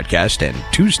Tuesday broadcast and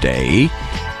Tuesday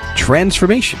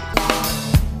Transformation.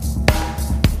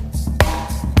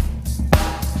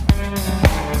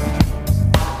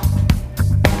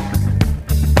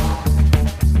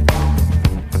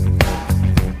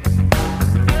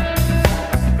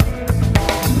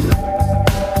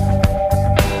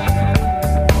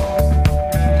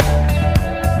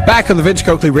 Back on the Vince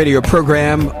Coakley radio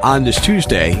program on this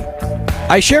Tuesday,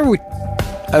 I share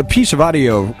a piece of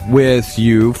audio with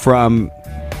you from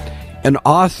an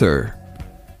author,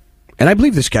 and I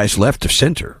believe this guy's left of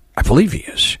center. I believe he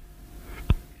is.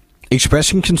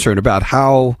 Expressing concern about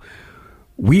how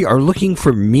we are looking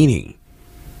for meaning,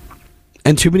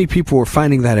 and too many people are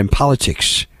finding that in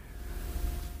politics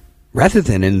rather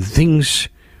than in things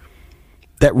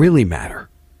that really matter.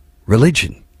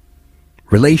 Religion,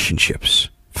 relationships,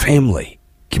 family,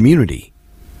 community.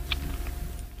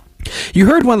 You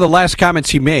heard one of the last comments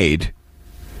he made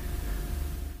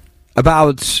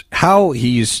about how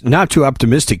he's not too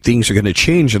optimistic things are going to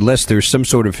change unless there's some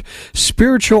sort of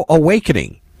spiritual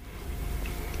awakening.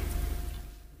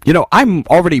 I'm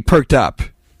already perked up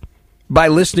by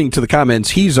listening to the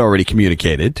comments he's already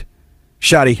communicated.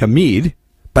 Shadi Hamid,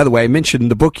 by the way, I mentioned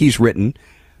the book he's written,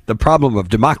 The Problem of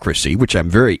Democracy, which I'm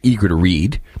very eager to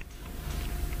read.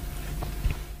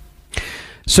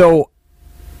 So,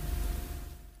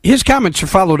 his comments are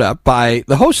followed up by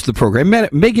the host of the program,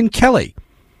 Megyn Kelly,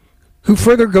 who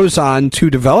further goes on to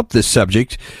develop this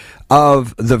subject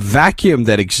of the vacuum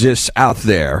that exists out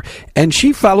there. And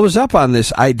she follows up on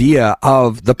this idea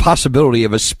of the possibility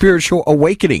of a spiritual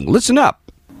awakening. Listen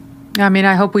up. I mean,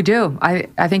 I hope we do.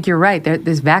 I think you're right.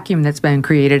 This vacuum that's been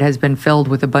created has been filled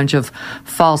with a bunch of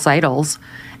false idols.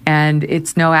 And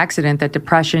it's no accident that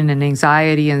depression and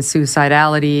anxiety and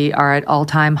suicidality are at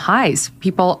all-time highs.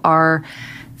 People are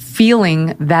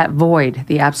feeling that void,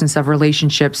 the absence of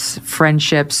relationships,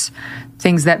 friendships,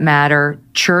 things that matter,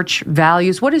 church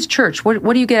values. What is church?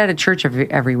 What do you get out of church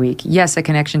every week? Yes, a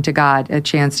connection to God, a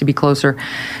chance to be closer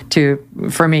to,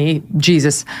 for me,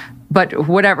 Jesus, but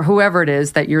whoever it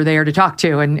is that you're there to talk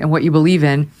to and what you believe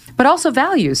in, but also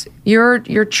values. Your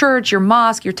church, your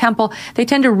mosque, your temple, they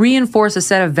tend to reinforce a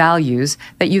set of values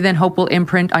that you then hope will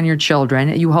imprint on your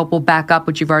children. You hope will back up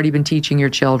what you've already been teaching your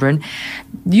children.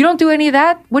 You don't do any of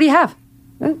that, what do you have?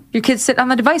 Your kids sit on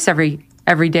the device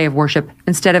every day of worship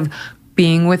instead of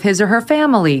being with his or her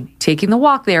family, taking the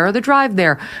walk there or the drive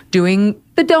there, doing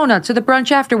the donuts or the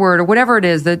brunch afterward or whatever it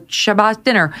is, the Shabbat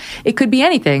dinner. It could be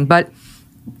anything, but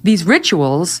these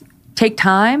rituals take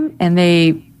time and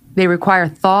they require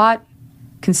thought,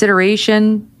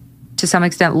 consideration, to some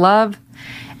extent love,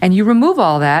 and you remove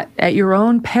all that at your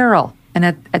own peril and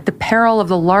at the peril of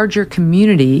the larger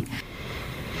community.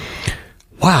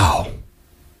 Wow.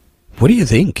 What do you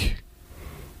think?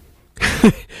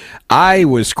 I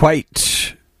was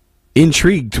quite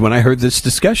intrigued when I heard this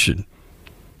discussion.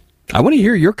 I want to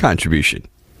hear your contribution.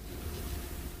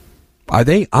 Are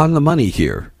they on the money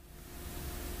here?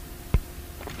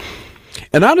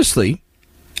 And honestly,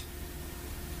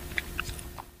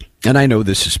 and I know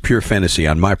this is pure fantasy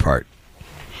on my part,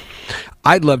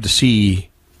 I'd love to see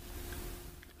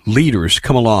leaders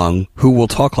come along who will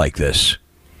talk like this,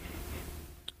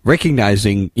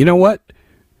 recognizing, you know what?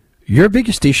 Your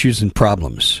biggest issues and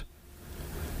problems,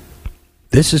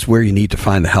 this is where you need to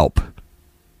find the help.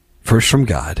 First from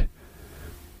God,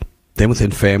 then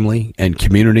within family and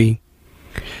community.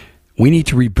 We need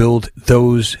to rebuild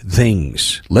those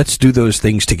things. Let's do those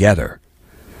things together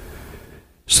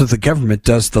so the government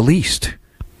does the least.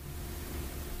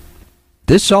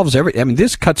 This solves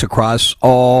this cuts across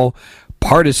all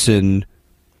partisan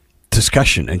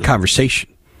discussion and conversation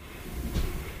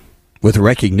with a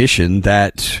recognition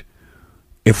that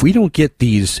if we don't get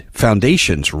these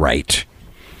foundations right,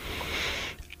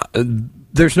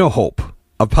 there's no hope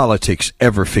of politics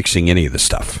ever fixing any of the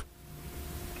stuff.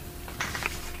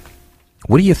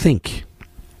 What do you think?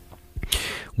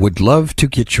 Would love to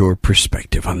get your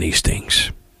perspective on these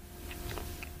things.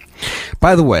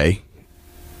 By the way,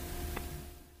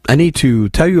 I need to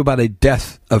tell you about a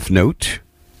death of note.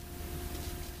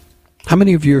 How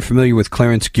many of you are familiar with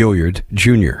Clarence Gilliard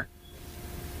Jr.?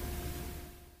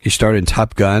 He starred in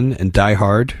Top Gun and Die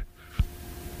Hard.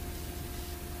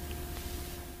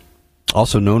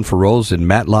 Also known for roles in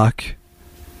Matlock.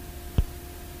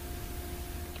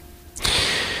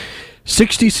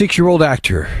 66-year-old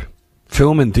actor,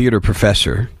 film and theater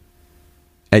professor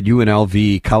at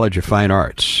UNLV College of Fine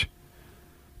Arts,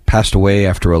 passed away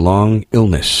after a long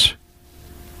illness.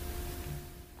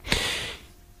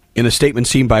 In a statement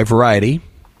seen by Variety,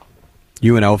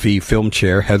 UNLV film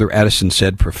chair Heather Addison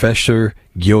said Professor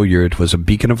Gilliard was a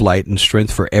beacon of light and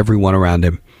strength for everyone around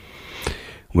him.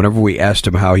 Whenever we asked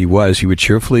him how he was, he would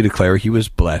cheerfully declare he was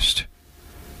blessed.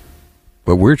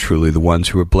 But we're truly the ones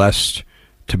who are blessed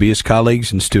to be his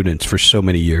colleagues and students for so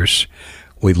many years.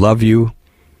 We love you.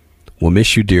 We'll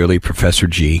miss you dearly, Professor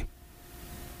G.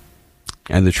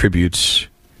 And the tributes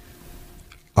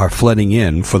are flooding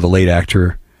in for the late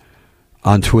actor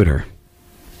on Twitter.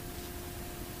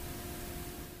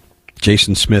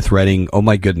 Jason Smith writing, "Oh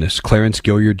my goodness, Clarence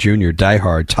Gilliard Jr., Die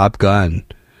Hard, Top Gun,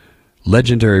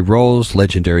 legendary roles,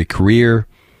 legendary career,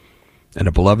 and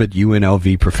a beloved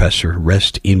UNLV professor.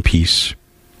 Rest in peace."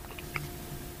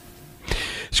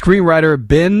 Screenwriter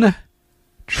Ben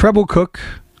Treblecook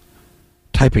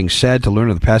typing sad to learn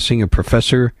of the passing of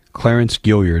Professor Clarence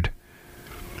Gilliard.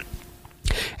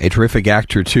 A terrific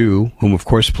actor, too, whom of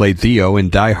course played Theo in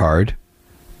Die Hard,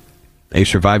 a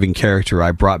surviving character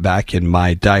I brought back in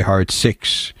my Die Hard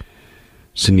 6,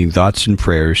 sending thoughts and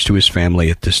prayers to his family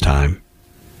at this time.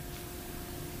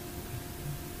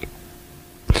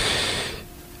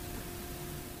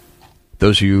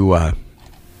 Those of you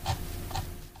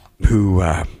who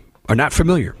are not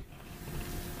familiar,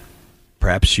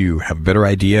 perhaps you have a better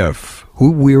idea of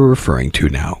who we're referring to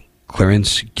now.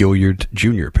 Clarence Gilliard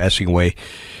Jr., passing away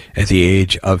at the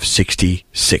age of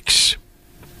 66.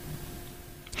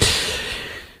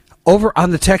 Over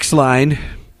on the text line,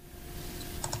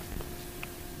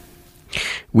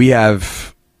 we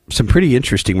have some pretty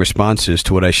interesting responses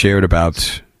to what I shared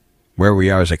about where we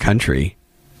are as a country.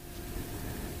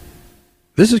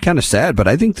 This is kind of sad, but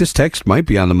I think this text might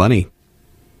be on the money.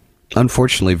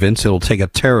 Unfortunately, Vince, it'll take a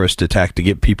terrorist attack to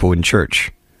get people in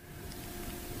church.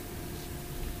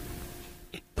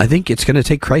 I think it's going to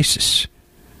take crisis.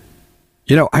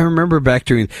 You know, I remember back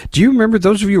during... Do you remember,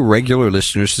 those of you regular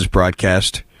listeners to this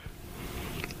broadcast?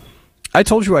 I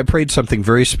told you I prayed something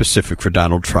very specific for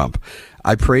Donald Trump.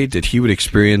 I prayed that he would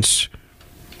experience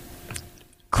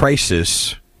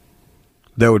crisis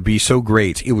that would be so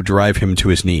great it would drive him to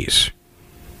his knees.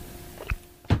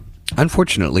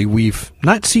 Unfortunately, we've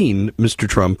not seen Mr.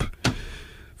 Trump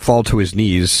fall to his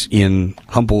knees in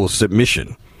humble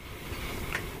submission.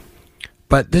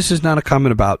 But this is not a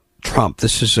comment about Trump.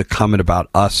 This is a comment about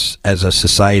us as a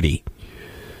society.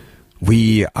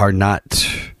 We are not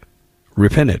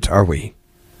repentant, are we?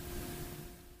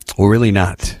 We're really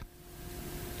not.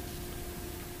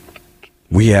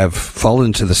 We have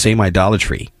fallen to the same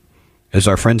idolatry as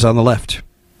our friends on the left.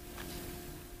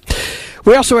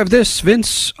 We also have this,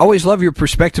 Vince. Always love your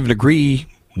perspective and agree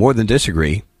more than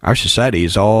disagree. Our society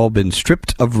has all been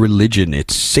stripped of religion.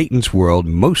 It's Satan's world.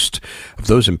 Most of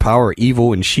those in power are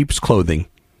evil in sheep's clothing.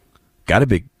 Got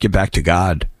to get back to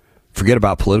God. Forget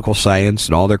about political science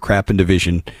and all their crap and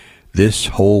division. This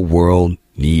whole world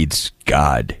needs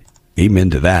God. Amen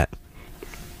to that.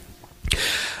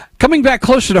 Coming back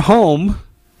closer to home,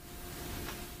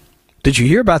 did you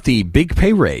hear about the big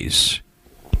pay raise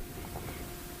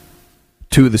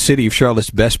to the city of Charlotte's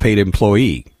best paid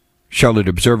employee? Charlotte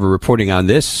Observer reporting on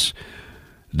this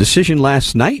decision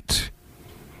last night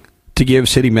to give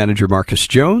city manager Marcus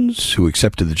Jones, who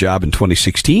accepted the job in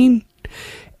 2016,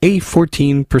 a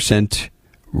 14%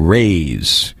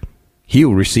 raise. He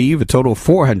will receive a total of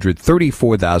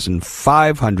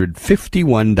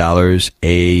 $434,551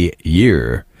 a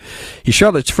year. He's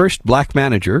Charlotte's first black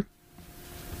manager,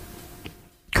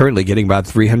 currently getting about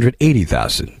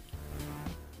 $380,000. You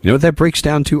know what that breaks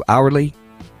down to hourly?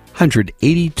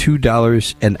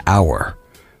 $182 an hour,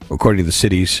 according to the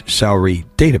city's salary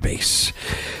database.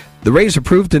 The raise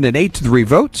approved in an 8-3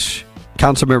 vote.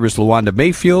 Council members LaWanda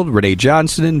Mayfield, Renee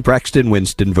Johnson, and Braxton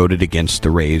Winston voted against the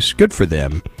raise. Good for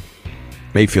them.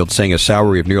 Mayfield saying a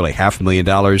salary of nearly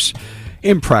 $500,000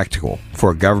 impractical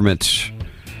for a government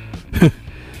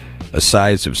the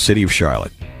size of City of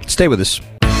Charlotte. Stay with us.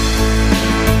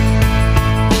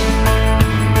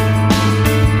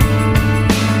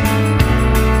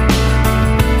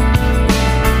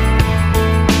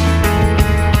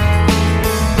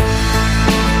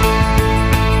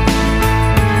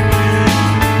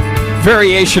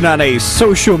 Variation on a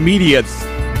social media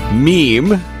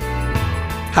meme.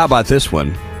 How about this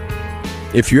one?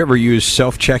 If you ever use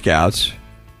self-checkouts,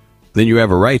 then you have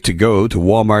a right to go to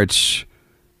Walmart's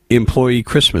employee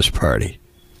Christmas party.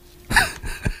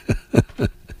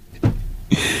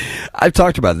 I've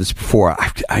talked about this before.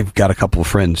 I've got a couple of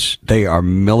friends. They are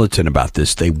militant about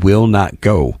this. They will not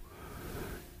go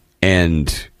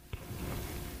and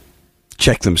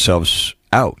check themselves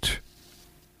out.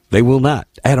 They will not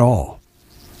at all.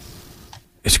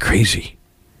 It's crazy.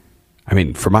 I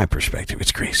mean, from my perspective,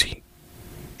 it's crazy.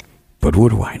 But what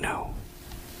do I know?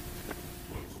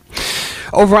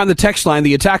 Over on the text line,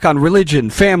 the attack on religion,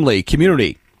 family,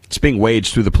 community. It's being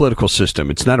waged through the political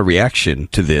system. It's not a reaction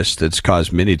to this that's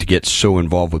caused many to get so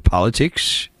involved with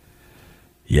politics.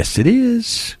 Yes, it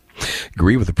is.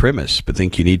 Agree with the premise, but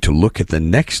think you need to look at the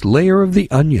next layer of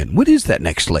the onion. What is that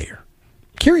next layer?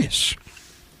 Curious.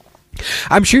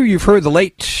 I'm sure you've heard the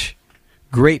late,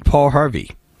 great Paul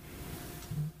Harvey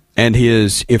and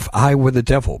his If I Were the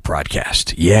Devil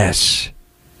broadcast. Yes.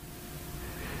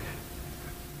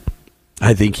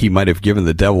 I think he might have given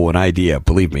the devil an idea.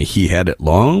 Believe me, he had it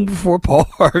long before Paul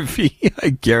Harvey. I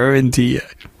guarantee you.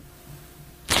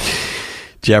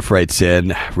 Jeff writes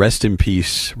in, rest in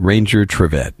peace, Ranger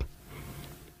Trevette.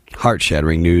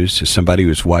 Heart-shattering news as somebody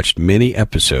who's watched many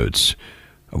episodes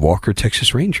of Walker,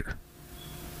 Texas Ranger.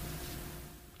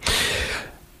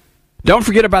 Don't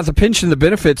forget about the pension and the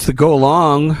benefits that go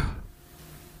along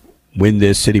when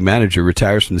this city manager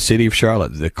retires from the city of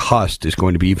Charlotte. The cost is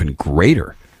going to be even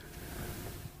greater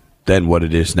than what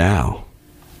it is now.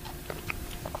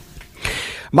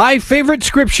 My favorite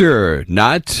scripture,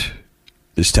 not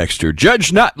this texter,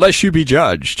 judge not lest you be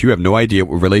judged. You have no idea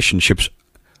what relationships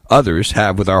others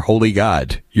have with our holy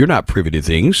God. You're not privy to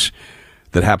things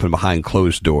that happen behind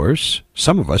closed doors.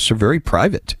 Some of us are very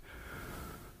private.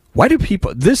 Why do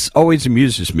people... This always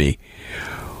amuses me.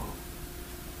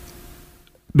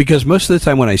 Because most of the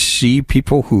time when I see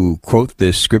people who quote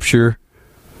this scripture,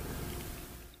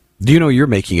 do you know you're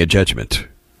making a judgment?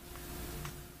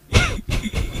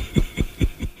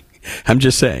 I'm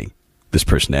just saying. This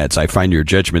person adds, I find your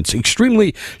judgments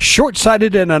extremely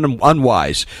short-sighted and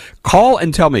unwise. Call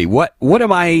and tell me, what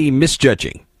am I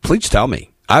misjudging? Please tell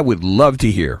me. I would love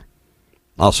to hear.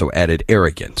 Also added,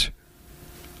 arrogant.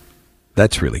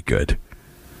 That's really good.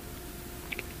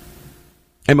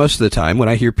 And most of the time, when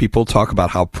I hear people talk about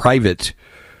how private,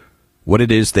 what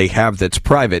it is they have that's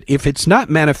private, if it's not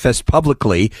manifest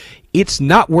publicly, it's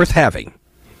not worth having.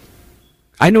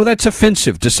 I know that's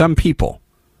offensive to some people,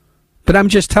 But I'm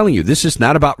just telling you, this is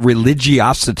not about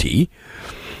religiosity.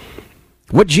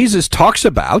 What Jesus talks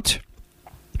about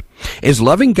is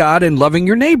loving God and loving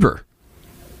your neighbor.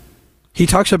 He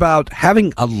talks about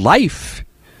having a life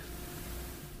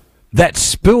that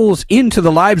spills into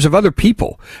the lives of other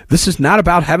people. This is not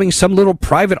about having some little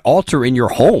private altar in your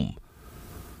home.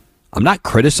 I'm not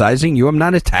criticizing you. I'm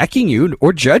not attacking you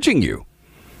or judging you.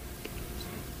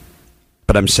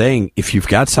 But I'm saying if you've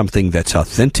got something that's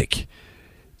authentic,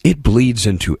 it bleeds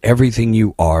into everything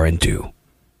you are and do.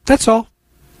 That's all.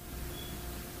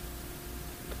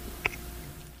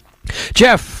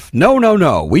 Jeff,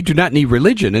 no. We do not need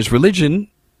religion, as religion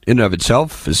in and of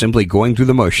itself is simply going through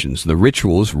the motions. The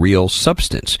ritual's real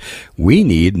substance. We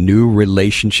need new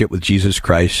relationship with Jesus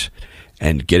Christ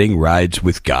and getting rides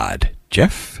with God.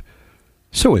 Jeff,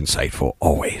 so insightful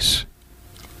always.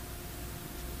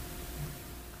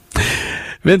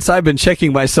 Vince, I've been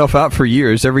checking myself out for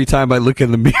years every time I look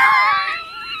in the mirror.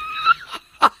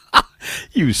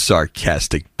 You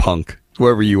sarcastic punk,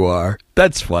 whoever you are.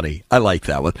 That's funny. I like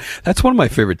that one. That's one of my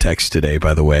favorite texts today,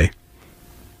 by the way.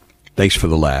 Thanks for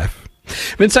the laugh.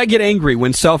 Vince, I get angry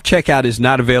when self-checkout is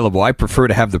not available. I prefer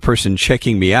to have the person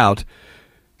checking me out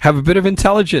have a bit of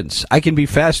intelligence. I can be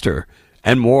faster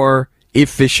and more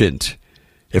efficient.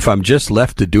 If I'm just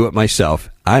left to do it myself,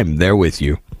 I'm there with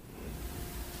you.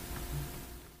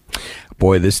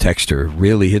 Boy, this texter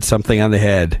really hit something on the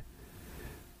head.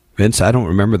 Vince, I don't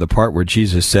remember the part where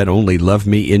Jesus said, only love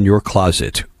me in your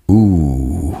closet.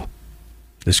 Ooh.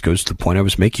 This goes to the point I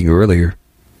was making earlier.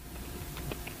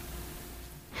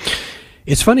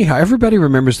 It's funny how everybody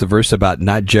remembers the verse about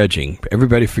not judging.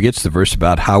 Everybody forgets the verse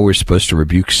about how we're supposed to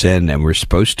rebuke sin, and we're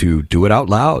supposed to do it out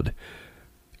loud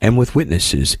and with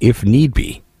witnesses if need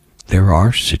be. There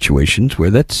are situations where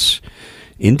that's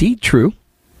indeed true.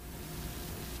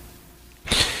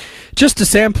 Just a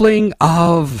sampling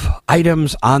of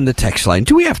items on the text line.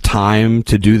 Do we have time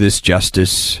to do this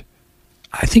justice?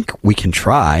 I think we can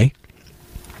try.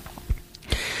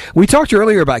 We talked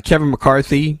earlier about Kevin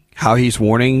McCarthy, how he's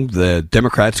warning the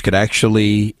Democrats could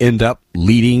actually end up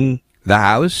leading the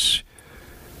House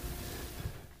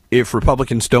if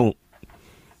Republicans don't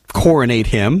coronate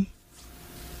him.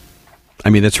 I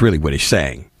mean, that's really what he's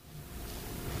saying.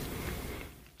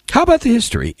 How about the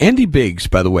history? Andy Biggs,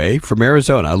 by the way, from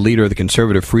Arizona, leader of the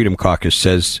Conservative Freedom Caucus,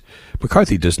 says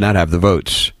McCarthy does not have the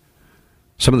votes.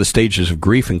 Some of the stages of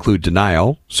grief include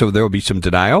denial. So there will be some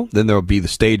denial. Then there will be the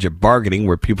stage of bargaining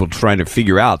where people are trying to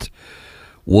figure out,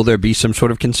 will there be some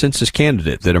sort of consensus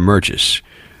candidate that emerges?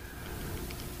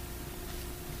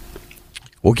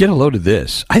 Well, get a load of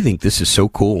this. I think this is so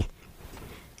cool.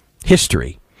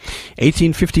 History.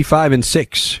 1855 and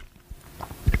 6.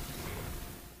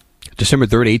 December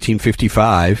 3rd,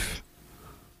 1855,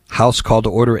 House called to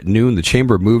order at noon. The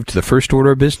chamber moved to the first order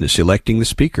of business, electing the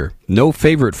speaker. No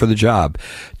favorite for the job.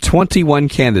 21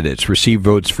 candidates received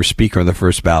votes for speaker on the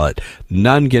first ballot,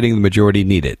 none getting the majority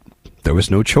needed. There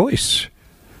was no choice.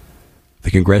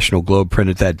 The Congressional Globe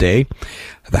printed that day.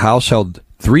 The House held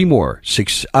 3 more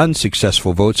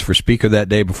unsuccessful votes for speaker that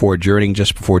day before adjourning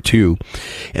just before 2.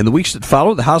 In the weeks that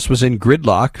followed, the House was in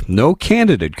gridlock. No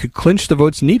candidate could clinch the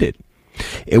votes needed.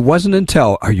 It wasn't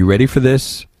until, are you ready for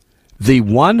this? The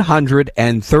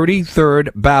 133rd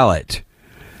ballot.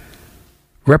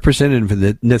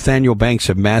 Representative Nathaniel Banks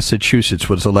of Massachusetts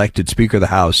was elected Speaker of the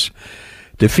House,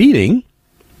 defeating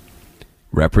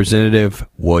Representative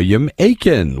William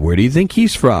Aiken. Where do you think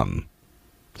he's from?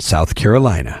 South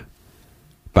Carolina.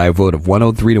 By a vote of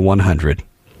 103 to 100.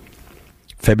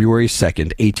 February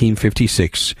 2nd,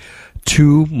 1856,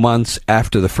 2 months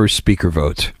after the first speaker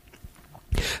vote.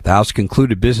 The House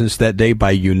concluded business that day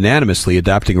by unanimously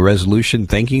adopting a resolution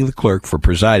thanking the clerk for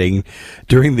presiding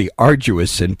during the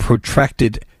arduous and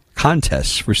protracted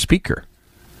contests for Speaker.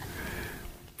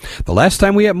 The last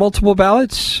time we had multiple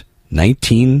ballots,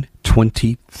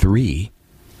 1923.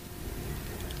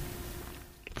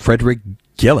 Frederick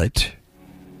Gillett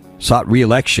sought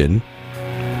re-election,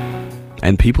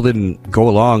 and people didn't go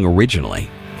along originally.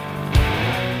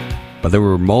 But there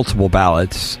were multiple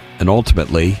ballots, and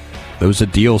ultimately there was a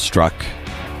deal struck,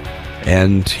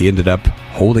 and he ended up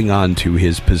holding on to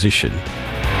his position.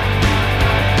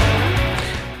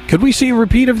 Could we see a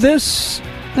repeat of this?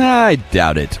 I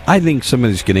doubt it. I think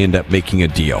somebody's going to end up making a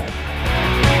deal.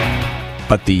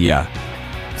 But the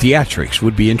theatrics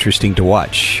would be interesting to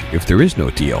watch if there is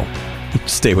no deal.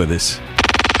 Stay with us.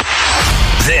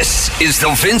 This is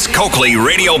the Vince Coakley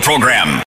radio program.